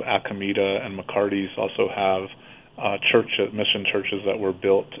villages of Acomita and McCarty's also have mission churches that were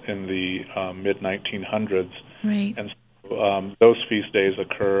built in the mid-1900s. Right. And those feast days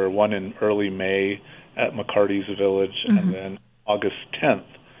occur, one in early May at McCarty's Village, and then August 10th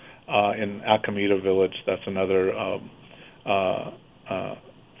in Acomita Village. That's another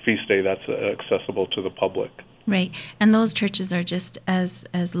feast day that's accessible to the public. Right, and those churches are just as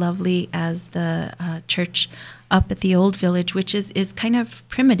lovely as the church up at the old village, which is kind of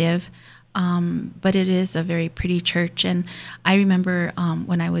primitive, but it is a very pretty church. And I remember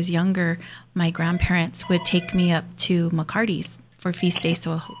when I was younger, my grandparents would take me up to McCarty's for feast day,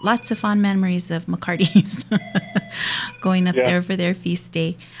 so lots of fond memories of McCarty's going up there for their feast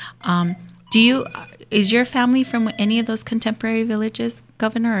day. Is your family from any of those contemporary villages,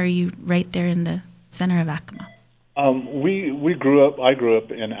 Governor, or are you right there in the center of Acoma? I grew up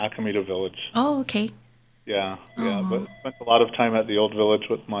in Acomita Village. Oh, okay. Yeah, but spent a lot of time at the old village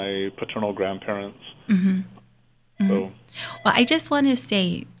with my paternal grandparents. So, well, I just want to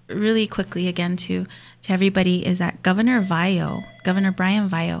say really quickly again to everybody is that Governor Brian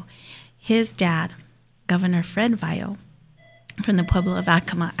Vallo, his dad, Governor Fred Vallo, from the Pueblo of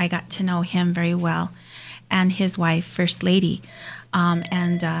Acoma, I got to know him very well, and his wife, First Lady,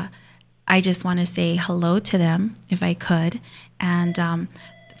 and I just want to say hello to them if I could, and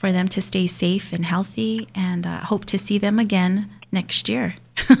for them to stay safe and healthy, and hope to see them again next year.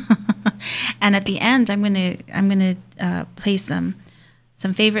 And at the end, I'm gonna play some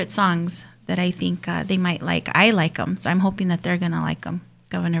favorite songs that I think they might like. I like them, so I'm hoping that they're gonna like them,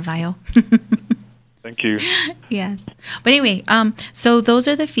 Governor Vallo. Thank you. Yes, but anyway, so those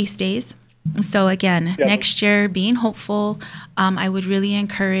are the feast days. So again, next year, being hopeful, I would really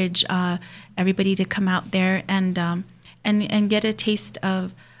encourage everybody to come out there and get a taste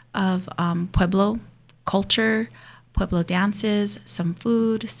of Pueblo culture, Pueblo dances, some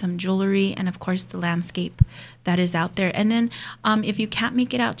food, some jewelry, and of course the landscape that is out there. And then if you can't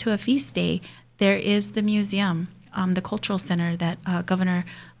make it out to a feast day, there is the museum, the cultural center that Governor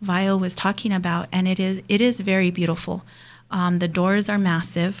Vallo was talking about, and it is very beautiful. The doors are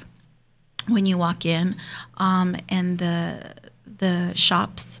massive when you walk in, and the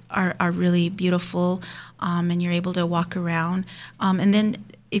shops are really beautiful, and you're able to walk around. And then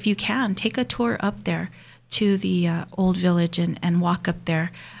if you can, take a tour up there to the old village and walk up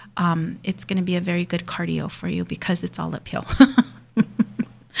there. It's going to be a very good cardio for you because it's all uphill.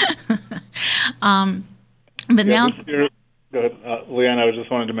 But now, Go ahead. LeAnne, I was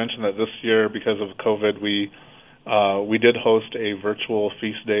just wanted to mention that this year, because of COVID, we did host a virtual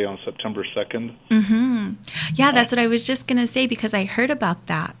feast day on September 2nd. Yeah, that's what I was just going to say, because I heard about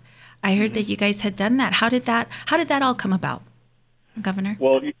that. I heard that you guys had done that. How did that all come about, Governor?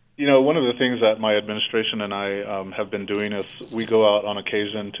 Well, one of the things that my administration and I have been doing is we go out on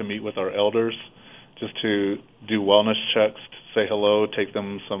occasion to meet with our elders, just to do wellness checks, to say hello, take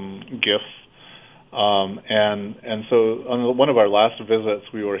them some gifts. And so on one of our last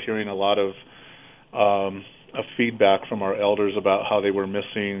visits, we were hearing a lot of feedback from our elders about how they were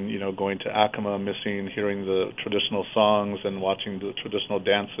missing, going to Acoma, missing hearing the traditional songs and watching the traditional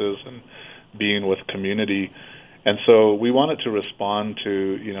dances and being with community. And so we wanted to respond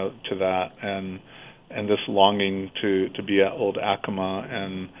to that and this longing to be at old Acoma,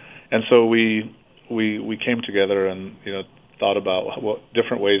 and so we came together and thought about what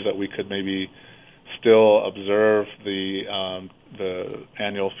different ways that we could maybe still observe the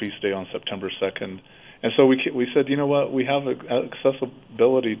annual feast day on September 2nd. And so we said, what, we have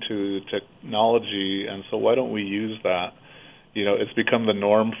accessibility to technology, and so why don't we use that? It's become the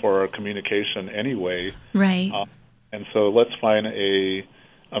norm for our communication anyway. Right. And so let's find a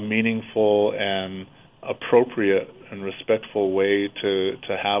meaningful and appropriate and respectful way to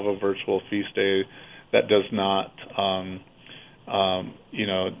have a virtual feast day that does not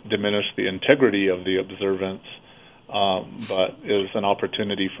diminish the integrity of the observance, but is an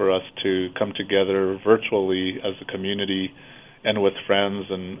opportunity for us to come together virtually as a community and with friends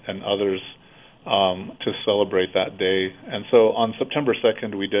and others to celebrate that day. And so on September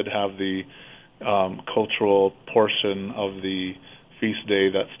 2nd, we did have the cultural portion of the feast day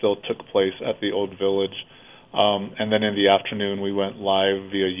that still took place at the Old Village. And then in the afternoon, we went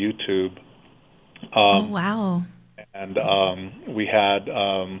live via YouTube. Oh, wow. And we had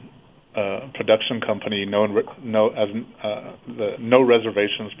a production company known as the No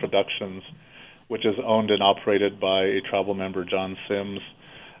Reservations Productions, which is owned and operated by a tribal member, John Sims.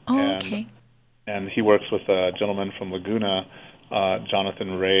 Oh, okay. And he works with a gentleman from Laguna,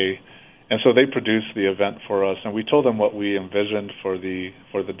 Jonathan Ray. And so they produced the event for us, and we told them what we envisioned for the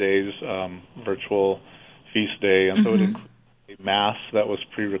day's virtual feast day. And so it included a mass that was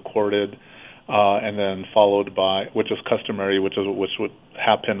pre-recorded, and then followed by, which is customary, which would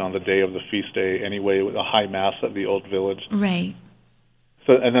happen on the day of the feast day anyway, with a high mass at the Old Village. Right.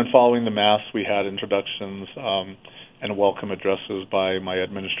 So, and then following the mass, we had introductions and welcome addresses by my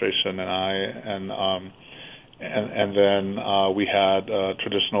administration and I, and then we had a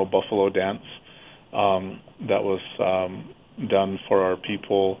traditional buffalo dance that was done for our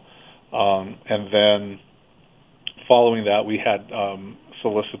people, and then following that, we had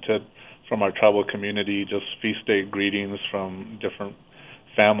solicited from our tribal community just feast day greetings from different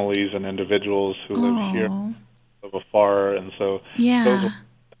families and individuals who live here of afar, and so those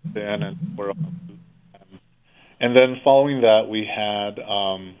were in and were. And then following that, we had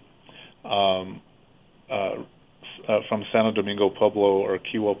from Santo Domingo Pueblo or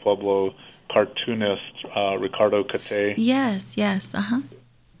Kiwa Pueblo cartoonist Ricardo Cate. Yes,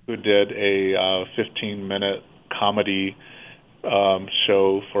 who did a 15-minute comedy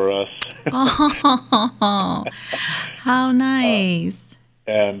show for us. Oh, how nice!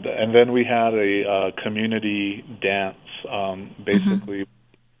 And then we had a community dance. Basically,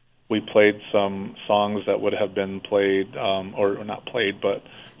 we played some songs that would have been played, or not played, but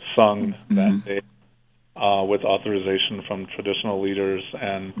sung that day with authorization from traditional leaders,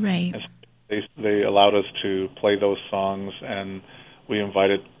 and, and they allowed us to play those songs, and we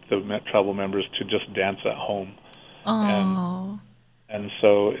invited the tribal members to just dance at home. And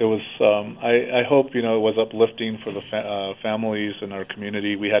so it was. I hope it was uplifting for the families in our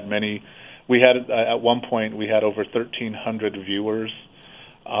community. We had many. We had at one point we had over 1,300 viewers.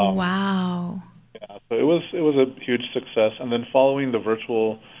 Wow. Yeah, so it was a huge success. And then following the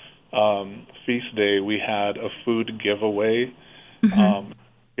virtual feast day, we had a food giveaway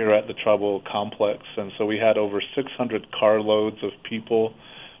here at the tribal complex, and so we had over 600 carloads of people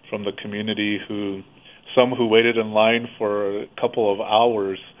from the community some who waited in line for a couple of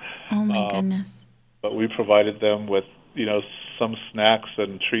hours. Oh my goodness! But we provided them with some snacks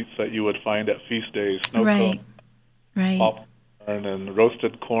and treats that you would find at feast days. Snow cone, popcorn and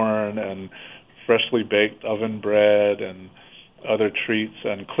roasted corn and freshly baked oven bread and other treats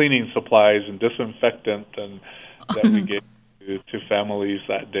and cleaning supplies and disinfectant and that we gave to families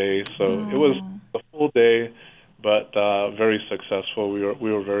that day. So it was a full day, but very successful.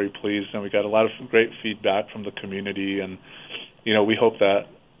 We were very pleased, and we got a lot of great feedback from the community, and we hope that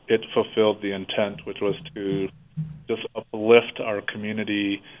it fulfilled the intent, which was to just uplift our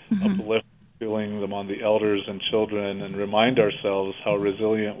community, uplift feeling them on the elders and children, and remind ourselves how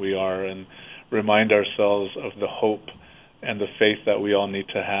resilient we are, and remind ourselves of the hope and the faith that we all need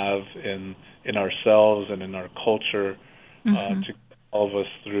to have in ourselves and in our culture to help us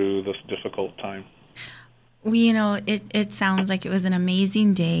through this difficult time. Well, it sounds like it was an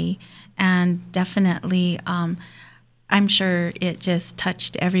amazing day, and definitely I'm sure it just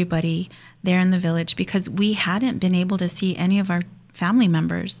touched everybody there in the village, because we hadn't been able to see any of our family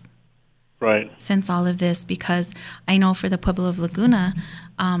members since all of this, because I know for the Pueblo of Laguna,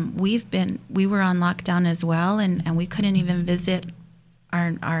 we were on lockdown as well, and we couldn't even visit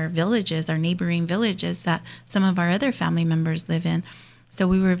our villages, our neighboring villages that some of our other family members live in. So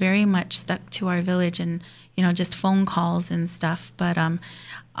we were very much stuck to our village, and just phone calls and stuff. But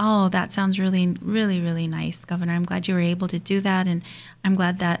that sounds really, really, really nice, Governor. I'm glad you were able to do that, and I'm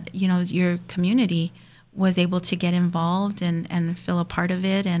glad that your community was able to get involved and feel a part of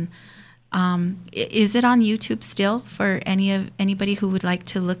it. And is it on YouTube still for anybody who would like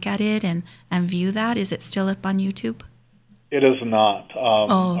to look at it and view that? Is it still up on YouTube? It is not.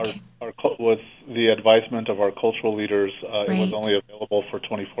 Okay. With the advisement of our cultural leaders, it was only available for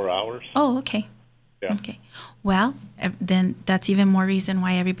 24 hours. Oh, okay. Yeah. Okay. Well, then that's even more reason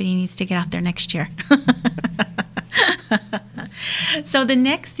why everybody needs to get out there next year. So the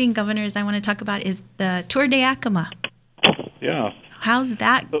next thing, governors, I want to talk about is the Tour de Acoma. Yeah. How's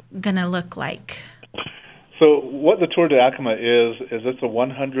that going to look like? So what the Tour de Acoma is it's a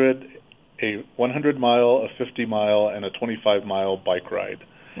 100 mile, a 50 mile, and a 25 mile bike ride.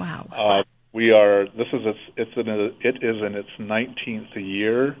 Wow. It is in its 19th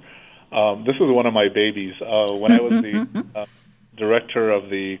year. This is one of my babies. When I was the director of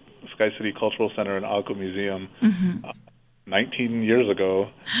the Sky City Cultural Center and Agua Museum 19 years ago,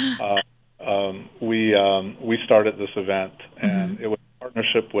 we started this event, and it was a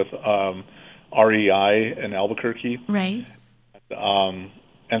partnership with REI in Albuquerque. Right.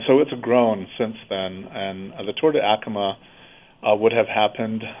 And so it's grown since then. And the Tour de Acoma would have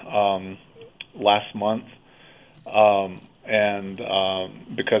happened last month. And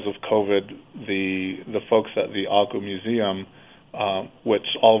because of COVID, the folks at the Agua Museum,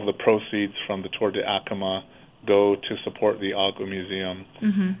 which all of the proceeds from the Tour de Acoma go to support the Agua Museum,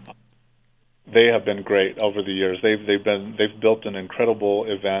 they have been great over the years. They've built an incredible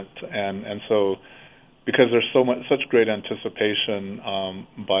event, and so because there's such great anticipation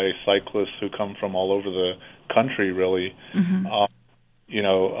by cyclists who come from all over the country, really,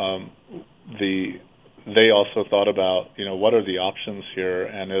 they also thought about, what are the options here,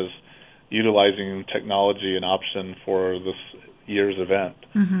 and is utilizing technology an option for this year's event.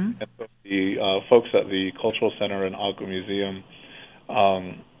 And so the folks at the Cultural Center and Agua Museum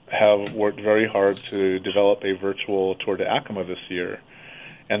have worked very hard to develop a virtual Tour de Acoma this year.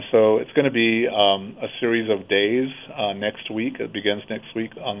 And so it's going to be a series of days next week. It begins next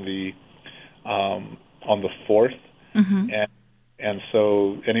week on the 4th. And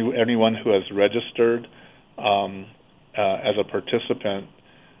so anyone who has registered as a participant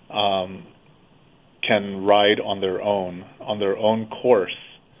can ride on their own course.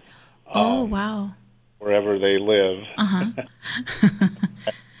 Wow. Wherever they live.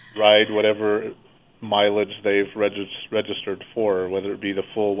 Ride whatever mileage they've registered for, whether it be the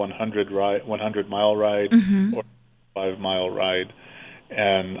full 100-mile ride or 5-mile ride,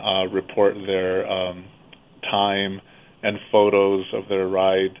 and report their time and photos of their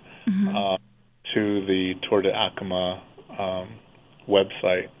ride to the Tour de Acoma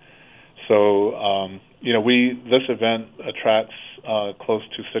website. So, this event attracts close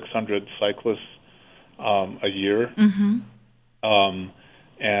to 600 cyclists a year.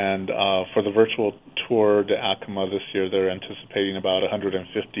 And for the virtual Tour de Acoma this year, they're anticipating about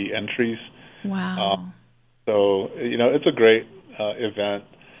 150 entries. Wow. So, it's a great event.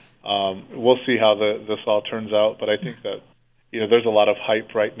 We'll see how this all turns out, but I think that, there's a lot of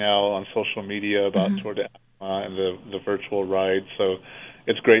hype right now on social media about Tour de Acoma and the virtual ride. So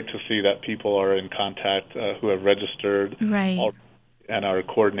it's great to see that people are in contact who have registered and are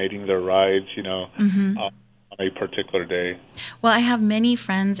coordinating their rides, on a particular day. Well, I have many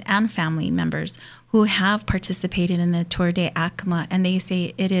friends and family members who have participated in the Tour de Acoma, and they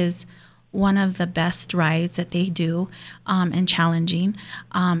say it is one of the best rides that they do, and challenging.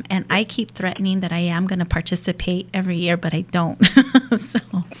 And I keep threatening that I am going to participate every year, but I don't. So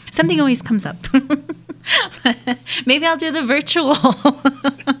something always comes up. Maybe I'll do the virtual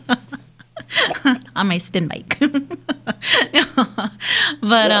on my spin bike.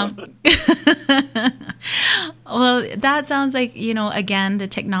 But Well, that sounds like, again, the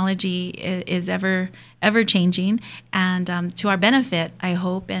technology is ever changing, and to our benefit, I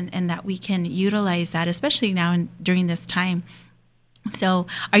hope, and that we can utilize that, especially now during this time. So,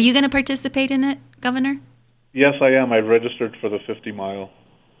 are you going to participate in it, Governor? Yes, I am. I've registered for the 50 mile.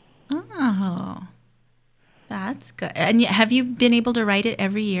 Oh, that's good. And have you been able to ride it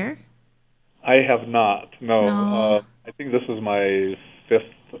every year? I have not. No. No. I think this is my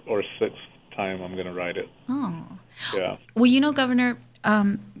 5th or 6th time I'm going to ride it. Oh. Yeah. Well, Governor,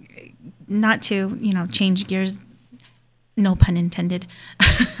 not to, change gears, no pun intended,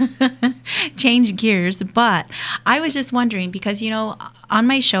 change gears, but I was just wondering because, on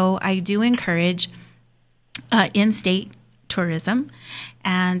my show, I do encourage in-state tourism,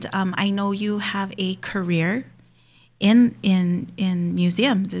 and I know you have a career in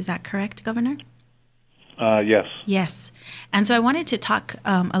museums. Is that correct, Governor? Yes. Yes, and so I wanted to talk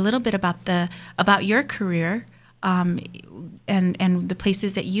a little bit about your career and the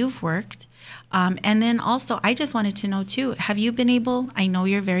places that you've worked, and then also I just wanted to know too. Have you been able? I know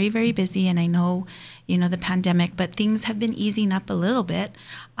you're very, very busy, and I know the pandemic, but things have been easing up a little bit.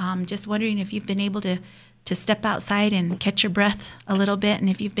 Just wondering if you've been able to step outside and catch your breath a little bit, and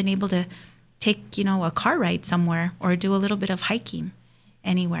if you've been able to take a car ride somewhere or do a little bit of hiking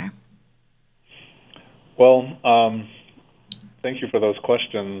anywhere. Well, thank you for those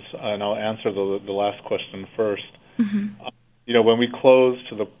questions, and I'll answer the last question first. Mm-hmm. When we closed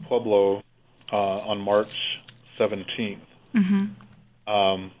the Pueblo on March 17th, Mm-hmm.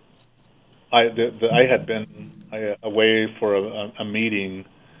 I had been away for a meeting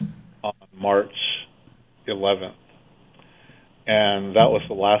on March 11th, and that was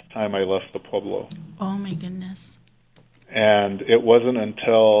the last time I left the Pueblo. Oh my goodness! And it wasn't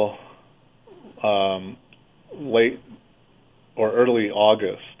until late or early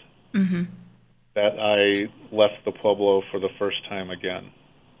August Mm-hmm. that I left the Pueblo for the first time again.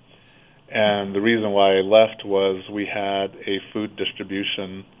 And the reason why I left was we had a food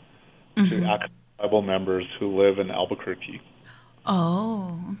distribution Mm-hmm. to Acoma tribal members who live in Albuquerque.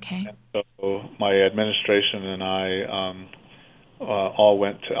 Oh, okay. And so my administration and I all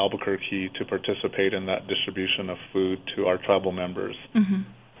went to Albuquerque to participate in that distribution of food to our tribal members Mm-hmm.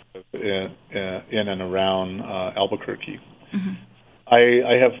 in and around Albuquerque. Mm-hmm.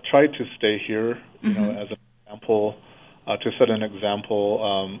 I have tried to stay here, Mm-hmm. as an example, to set an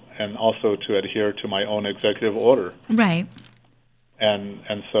example, and also to adhere to my own executive order. Right.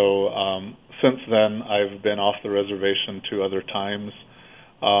 And so since then, I've been off the reservation 2 other times.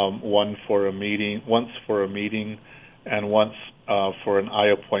 Once for a meeting, and once for an eye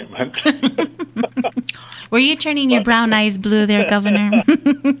appointment. Were you turning your brown eyes blue there, Governor?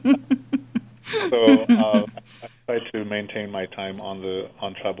 So I try to maintain my time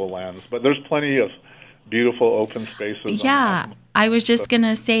on tribal lands, but there's plenty of beautiful open spaces. Yeah, I was just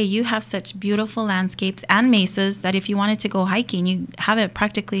gonna say you have such beautiful landscapes and mesas that if you wanted to go hiking, you have it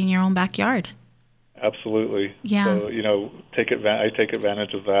practically in your own backyard. Absolutely. Yeah. So I take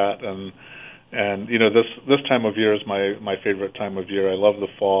advantage of that, and this time of year is my favorite time of year. I love the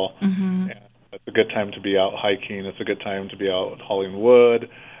fall. Mm-hmm. And it's a good time to be out hiking. It's a good time to be out hauling wood,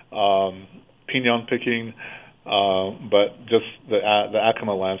 pinon picking. But just the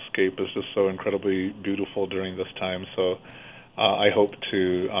Acoma landscape is just so incredibly beautiful during this time. So I hope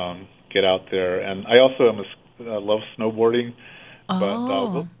to get out there, and I also love snowboarding. Oh.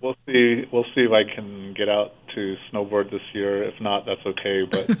 But we'll see. We'll see if I can get out to snowboard this year. If not, that's okay.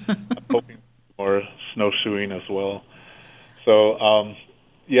 But I'm hoping for snowshoeing as well. So I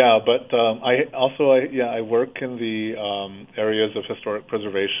work in the areas of historic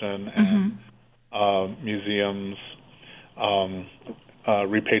preservation and museums,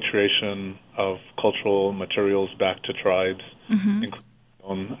 repatriation of cultural materials back to tribes, including my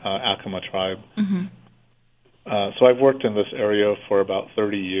own Acoma tribe. Mm-hmm. So I've worked in this area for about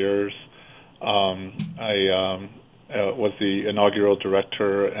 30 years. I was the inaugural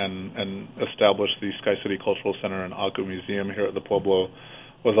director and established the Sky City Cultural Center and Agua Museum here at the Pueblo.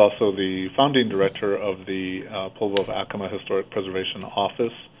 Was also the founding director of the Pueblo of Acoma Historic Preservation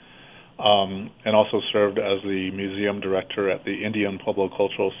Office, and also served as the museum director at the Indian Pueblo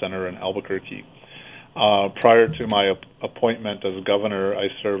Cultural Center in Albuquerque. Prior to my appointment as governor, I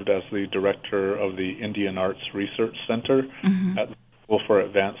served as the director of the Indian Arts Research Center at the School for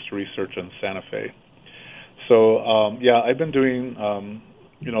Advanced Research in Santa Fe. So, I've been doing,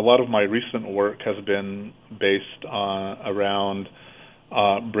 a lot of my recent work has been based around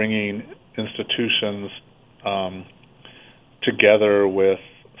bringing institutions together with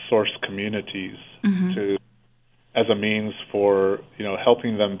source communities to as a means for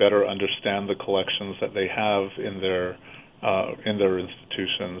helping them better understand the collections that they have in their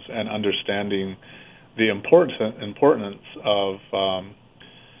institutions, and understanding the importance of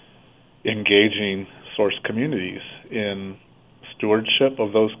engaging source communities in stewardship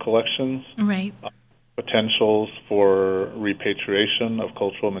of those collections, Right. Potentials for repatriation of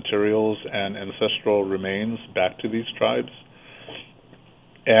cultural materials and ancestral remains back to these tribes,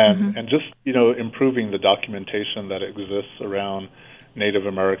 and just improving the documentation that exists around Native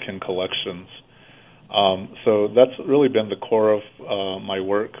American collections. So that's really been the core of my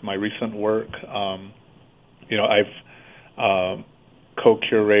work, my recent work. I've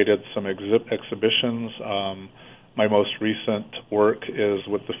co-curated some exhibitions. My most recent work is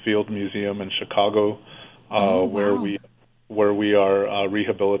with the Field Museum in Chicago, where we are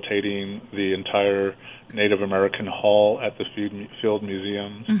rehabilitating the entire Native American Hall at the Field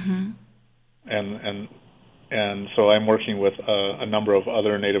Museums, and so I'm working with a number of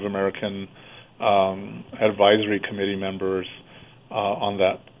other Native American advisory committee members on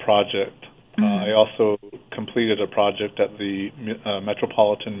that project. I also completed a project at the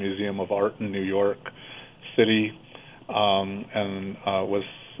Metropolitan Museum of Art in New York City, and was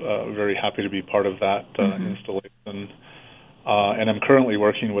very happy to be part of that installation. And I'm currently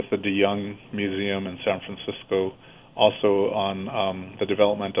working with the DeYoung Museum in San Francisco, also on the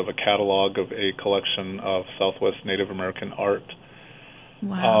development of a catalog of a collection of Southwest Native American art.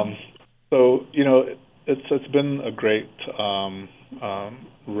 Wow. So it's been a great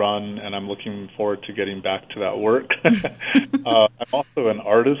run, and I'm looking forward to getting back to that work. I'm also an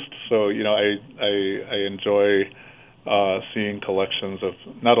artist, so I enjoy seeing collections of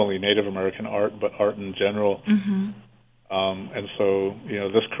not only Native American art but art in general. And so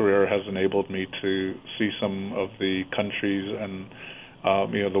this career has enabled me to see some of the countries and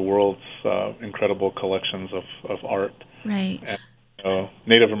the world's incredible collections of art. Right. And,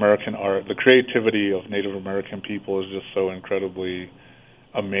 Native American art, the creativity of Native American people is just so incredibly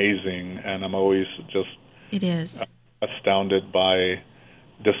amazing, and I'm always just It is astounded by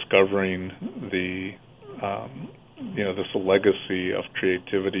discovering the this legacy of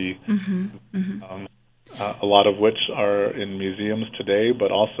creativity, a lot of which are in museums today,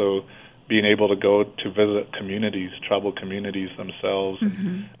 but also being able to go to visit communities, tribal communities themselves,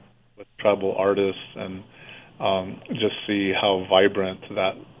 with tribal artists, and just see how vibrant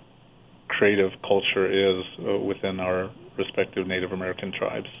that creative culture is within our respective Native American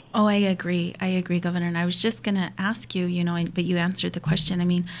tribes. Oh, I agree, Governor. And I was just going to ask you, but you answered the question. I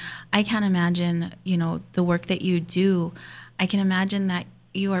mean, I can't imagine, the work that you do. I can imagine that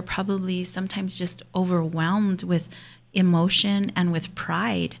you are probably sometimes just overwhelmed with emotion and with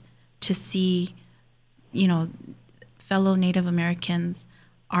pride to see, fellow Native Americans'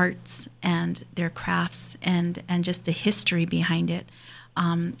 arts and their crafts and just the history behind it.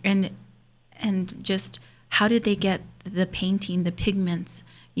 And just how did they get the painting, the pigments?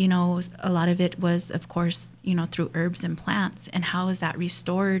 A lot of it was, of course, through herbs and plants. And how is that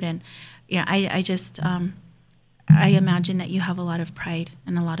restored? And I just I imagine that you have a lot of pride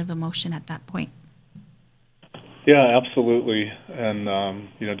and a lot of emotion at that point. Yeah, absolutely. And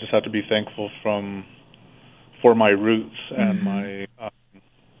just have to be thankful for my roots and my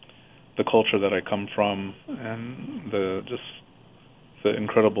the culture that I come from, and the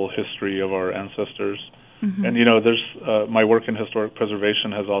incredible history of our ancestors. And there's my work in historic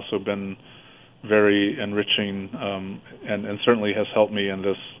preservation has also been very enriching, and certainly has helped me in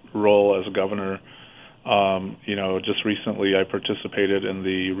this role as governor. Just recently I participated in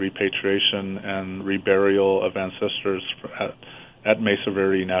the repatriation and reburial of ancestors at Mesa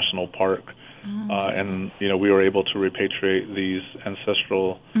Verde National Park, and we were able to repatriate these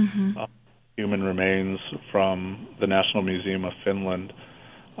ancestral human remains from the National Museum of Finland.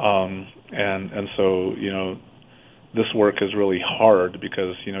 And so this work is really hard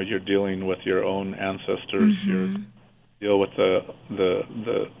because you're dealing with your own ancestors. You deal with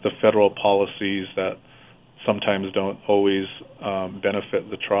the federal policies that sometimes don't always benefit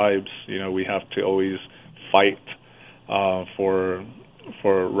the tribes. We have to always fight for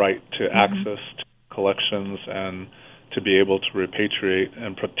right to access to collections and to be able to repatriate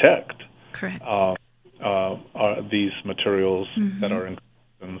and protect these materials that are in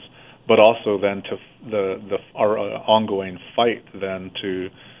collections, but also then to our ongoing fight then to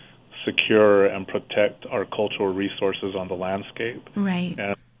secure and protect our cultural resources on the landscape. Right.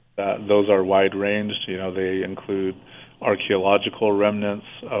 And those are wide-ranged. They include archaeological remnants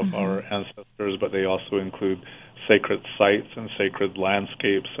of our ancestors, but they also include sacred sites and sacred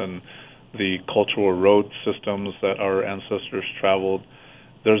landscapes and the cultural road systems that our ancestors traveled.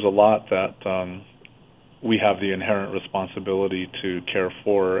 There's a lot that we have the inherent responsibility to care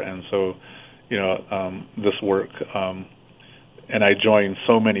for. And so, this work, and I join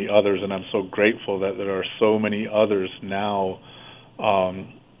so many others, and I'm so grateful that there are so many others now of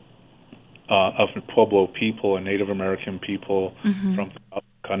Pueblo people and Native American people from throughout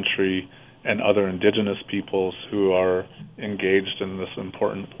the country and other indigenous peoples who are engaged in this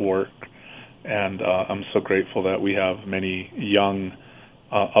important work. And I'm so grateful that we have many young,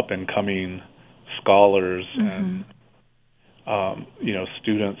 up-and-coming scholars and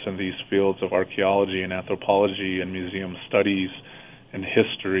students in these fields of archaeology and anthropology and museum studies and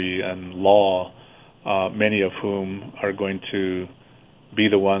history and law, many of whom are going to be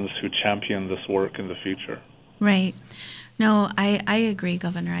the ones who champion this work in the future. Right. No, I agree,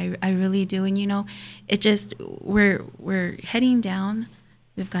 Governor. I really do. And it just we're heading down.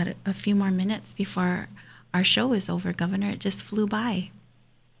 We've got a few more minutes before our show is over, Governor. It just flew by.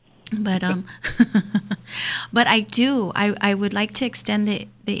 But but I would like to extend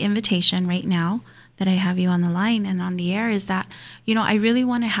the invitation right now that I have you on the line and on the air, is that I really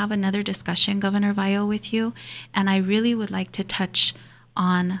want to have another discussion, Governor Vallo, with you, and I really would like to touch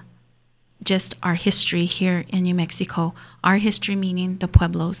on just our history here in New Mexico, our history meaning the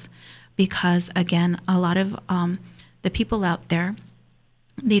Pueblos, because again, a lot of the people out there,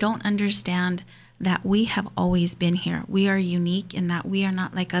 they don't understand that we have always been here. We are unique in that we are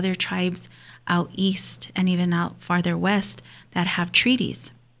not like other tribes out east and even out farther west that have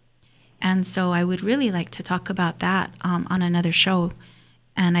treaties. And so I would really like to talk about that on another show,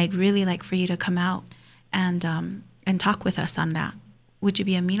 and I'd really like for you to come out and talk with us on that. Would you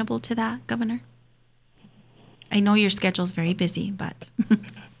be amenable to that, Governor? I know your schedule's very busy, but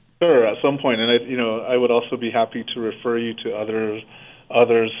sure, at some point. And I would also be happy to refer you to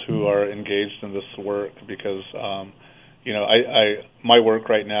others who are engaged in this work, because my work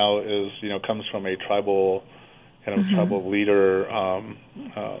right now is comes from a tribal tribal leader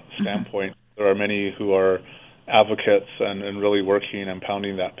standpoint. There are many who are advocates and really working and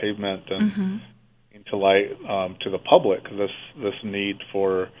pounding that pavement and to light to the public this need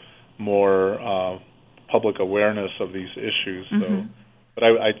for more public awareness of these issues. So, but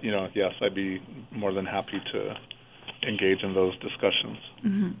yes, I'd be more than happy to engage in those discussions.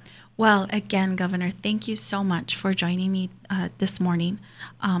 Well, again, Governor, thank you so much for joining me this morning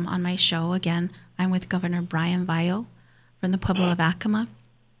on my show. Again, I'm with Governor Brian Vallo from the Pueblo of Acoma,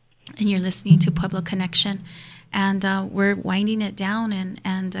 and you're listening to Pueblo Connection. And we're winding it down.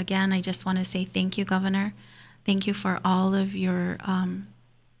 And again, I just want to say thank you, Governor. Thank you for all of your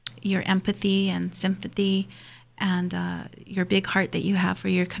empathy and sympathy and your big heart that you have for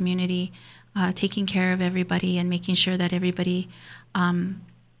your community, taking care of everybody and making sure that everybody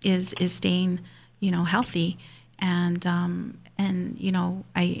is staying, healthy. And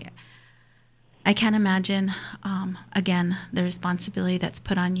I can't imagine, again, the responsibility that's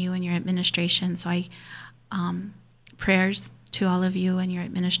put on you and your administration. So prayers to all of you and your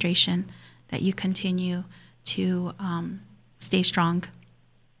administration that you continue to stay strong,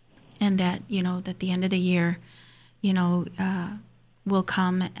 and that that the end of the year will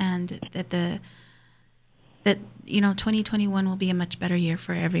come, and that 2021 will be a much better year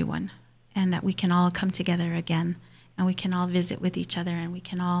for everyone, and that we can all come together again, and we can all visit with each other, and we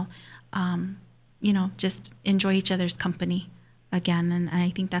can all just enjoy each other's company again. And I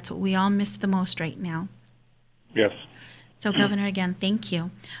think that's what we all miss the most right now. Yes. So, Governor, again, thank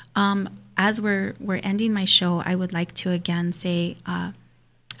you. As we're ending my show, I would like to again say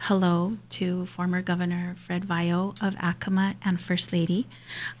hello to former Governor Fred Vallo of Acoma and First Lady.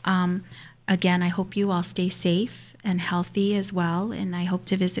 Again, I hope you all stay safe and healthy as well, and I hope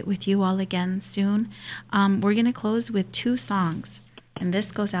to visit with you all again soon. We're going to close with 2 songs, and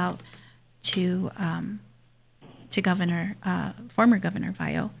this goes out to former Governor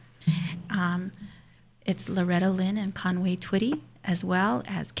Vallo. It's Loretta Lynn and Conway Twitty, as well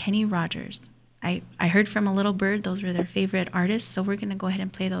as Kenny Rogers. I heard from a little bird those were their favorite artists, so we're going to go ahead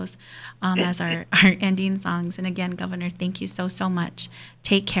and play those as our ending songs. And again, Governor, thank you so much.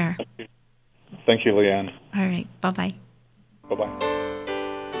 Take care. Thank you, LeAnne. All right. Bye-bye. Bye-bye.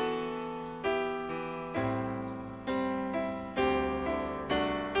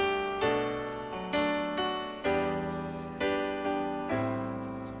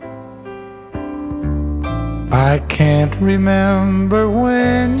 I can't remember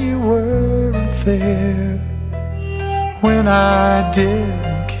when you weren't there, when I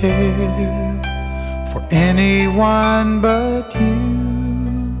didn't care for anyone but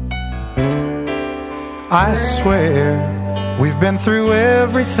you. I swear we've been through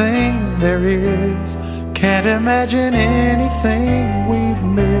everything there is. Can't imagine anything we've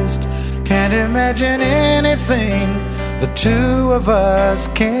missed. Can't imagine anything the two of us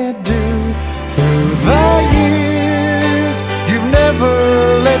can't do. Through the years, you've never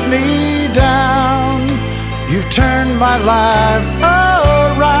let me down. You've turned my life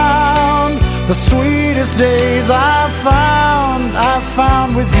around. The sweetest days I've found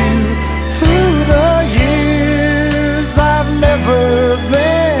with you. Through the years, I've never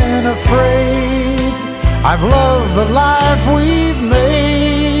been afraid. I've loved the life we've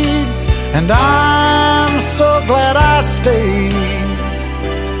made, and I'm so glad I stayed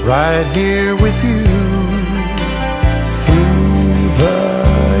right here with you through the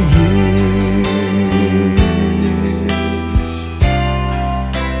years.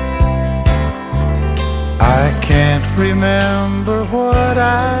 I can't remember what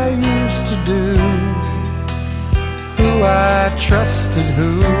I used to do, who I trusted,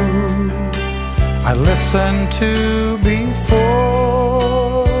 who I listened to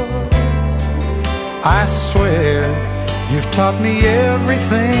before. I swear you've taught me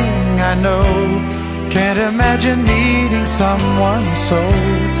everything I know. Can't imagine needing someone so.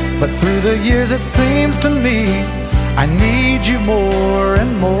 But through the years it seems to me I need you more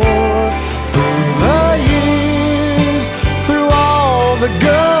and more. Through the years, through all the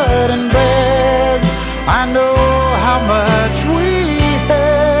good and bad, I know how much we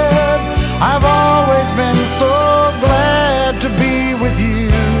had. I've always been so glad to be with you.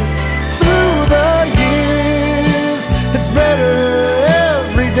 Through the years, it's better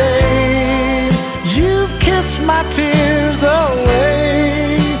every day. You've kissed my tears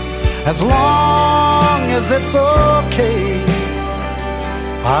away. As long as it's okay,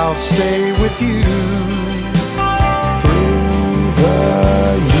 I'll stay with you through the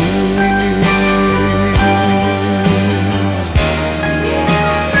years.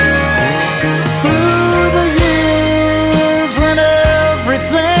 Through the years when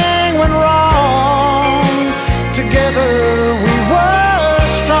everything went wrong, together we were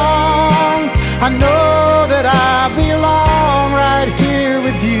strong. I know that I belong right here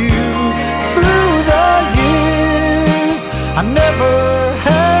with you. Through the years, I never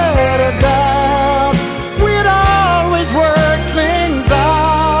had a doubt we'd always work things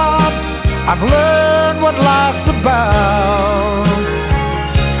out. I've learned what life's about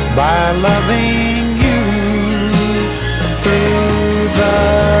by loving you through the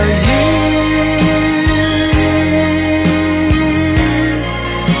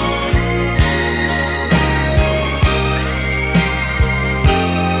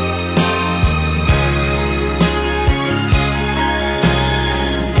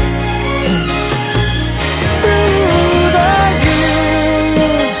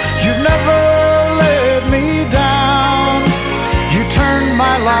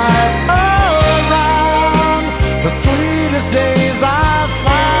life around. The sweetest days I've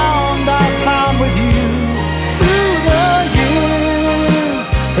found with you. Through the years,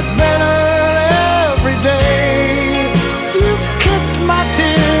 it's better every day. You've kissed my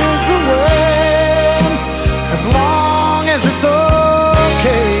tears away. As long as it's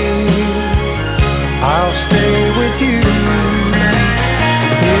okay, I'll stay with you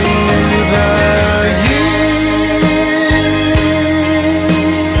through the years.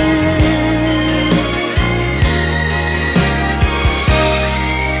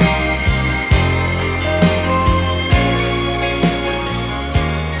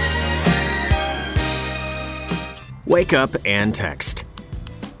 Wake up and text.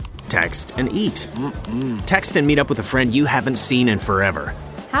 Text and eat. Text and meet up with a friend you haven't seen in forever.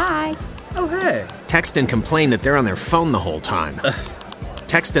 Hi. Oh, hey. Text and complain that they're on their phone the whole time.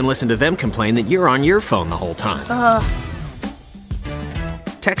 Text and listen to them complain that you're on your phone the whole time.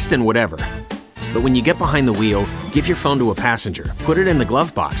 Text and whatever. But when you get behind the wheel, give your phone to a passenger. Put it in the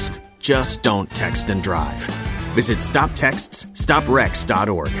glove box. Just don't text and drive. Visit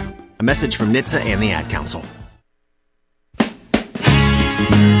StopTextsStopWrecks.org. A message from NHTSA and the Ad Council.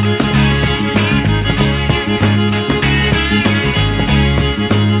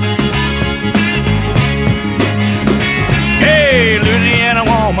 Hey, Louisiana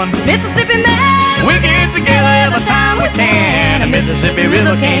woman, Mississippi man, we get together every time we can. The Mississippi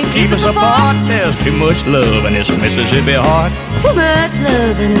River can't keep us apart. There's too much love in this Mississippi heart. too much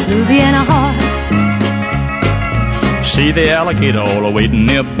love in this Louisiana heart. See the alligator all waiting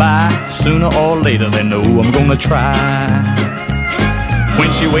nearby. Sooner or later they know I'm gonna try.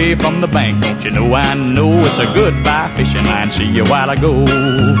 When she waved from the bank, don't you know I know it's a goodbye fishing line. See you while I go.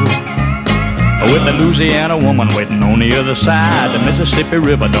 With the Louisiana woman waiting on the other side, the Mississippi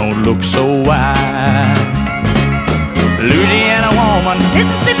River don't look so wide. Louisiana woman,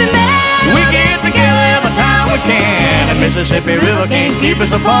 Mississippi man, we get together every time we can. And Mississippi River can't keep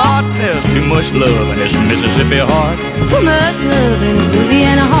us apart. There's too much love in this Mississippi heart. Too much love in this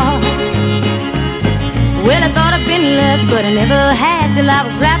Louisiana heart. Well, I thought I'd been left, but I never had till I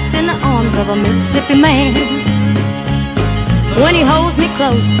was wrapped in the arms of a Mississippi man. When he holds me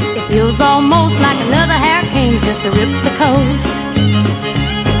close, it feels almost like another hurricane just to rip the coast.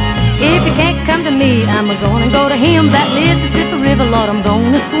 If he can't come to me, I'm gonna go to him. That Mississippi River, Lord, I'm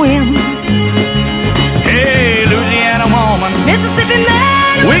gonna swim. Hey, Louisiana woman, Mississippi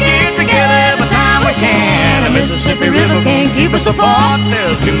man, we get together every time we can. The Mississippi River can't keep us apart.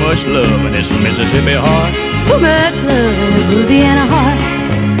 There's too much love in this Mississippi heart. Too much love in this Louisiana heart.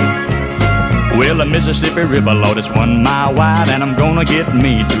 Well, the Mississippi River, Lord, it's 1 mile wide, and I'm gonna get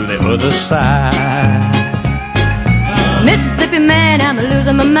me to the other side. Mississippi man, I'm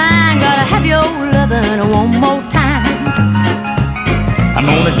losing my mind. Gotta have your lovin' one more time. I'm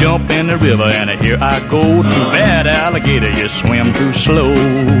gonna jump in the river, and here I go. Too bad, alligator, you swim too slow.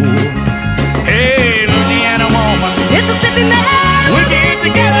 Hey, Louisiana woman, Mississippi man, we get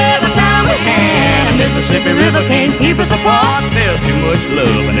together every time we can. The Mississippi River can't keep us apart. There's too much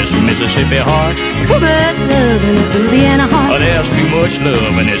love in this Mississippi heart. too much love in this Louisiana Oh, heart. there's too much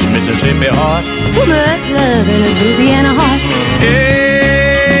love in this Mississippi heart. Too much love in this Louisiana heart.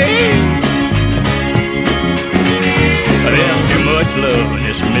 Hey, there's too much love in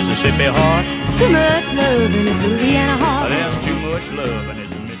this Mississippi heart. Too much love in this Louisiana heart. There's too much love in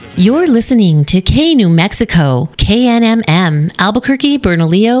this Mississippi. You're listening to K New Mexico, KNMM, Albuquerque,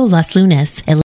 Bernalillo, Las Lunas.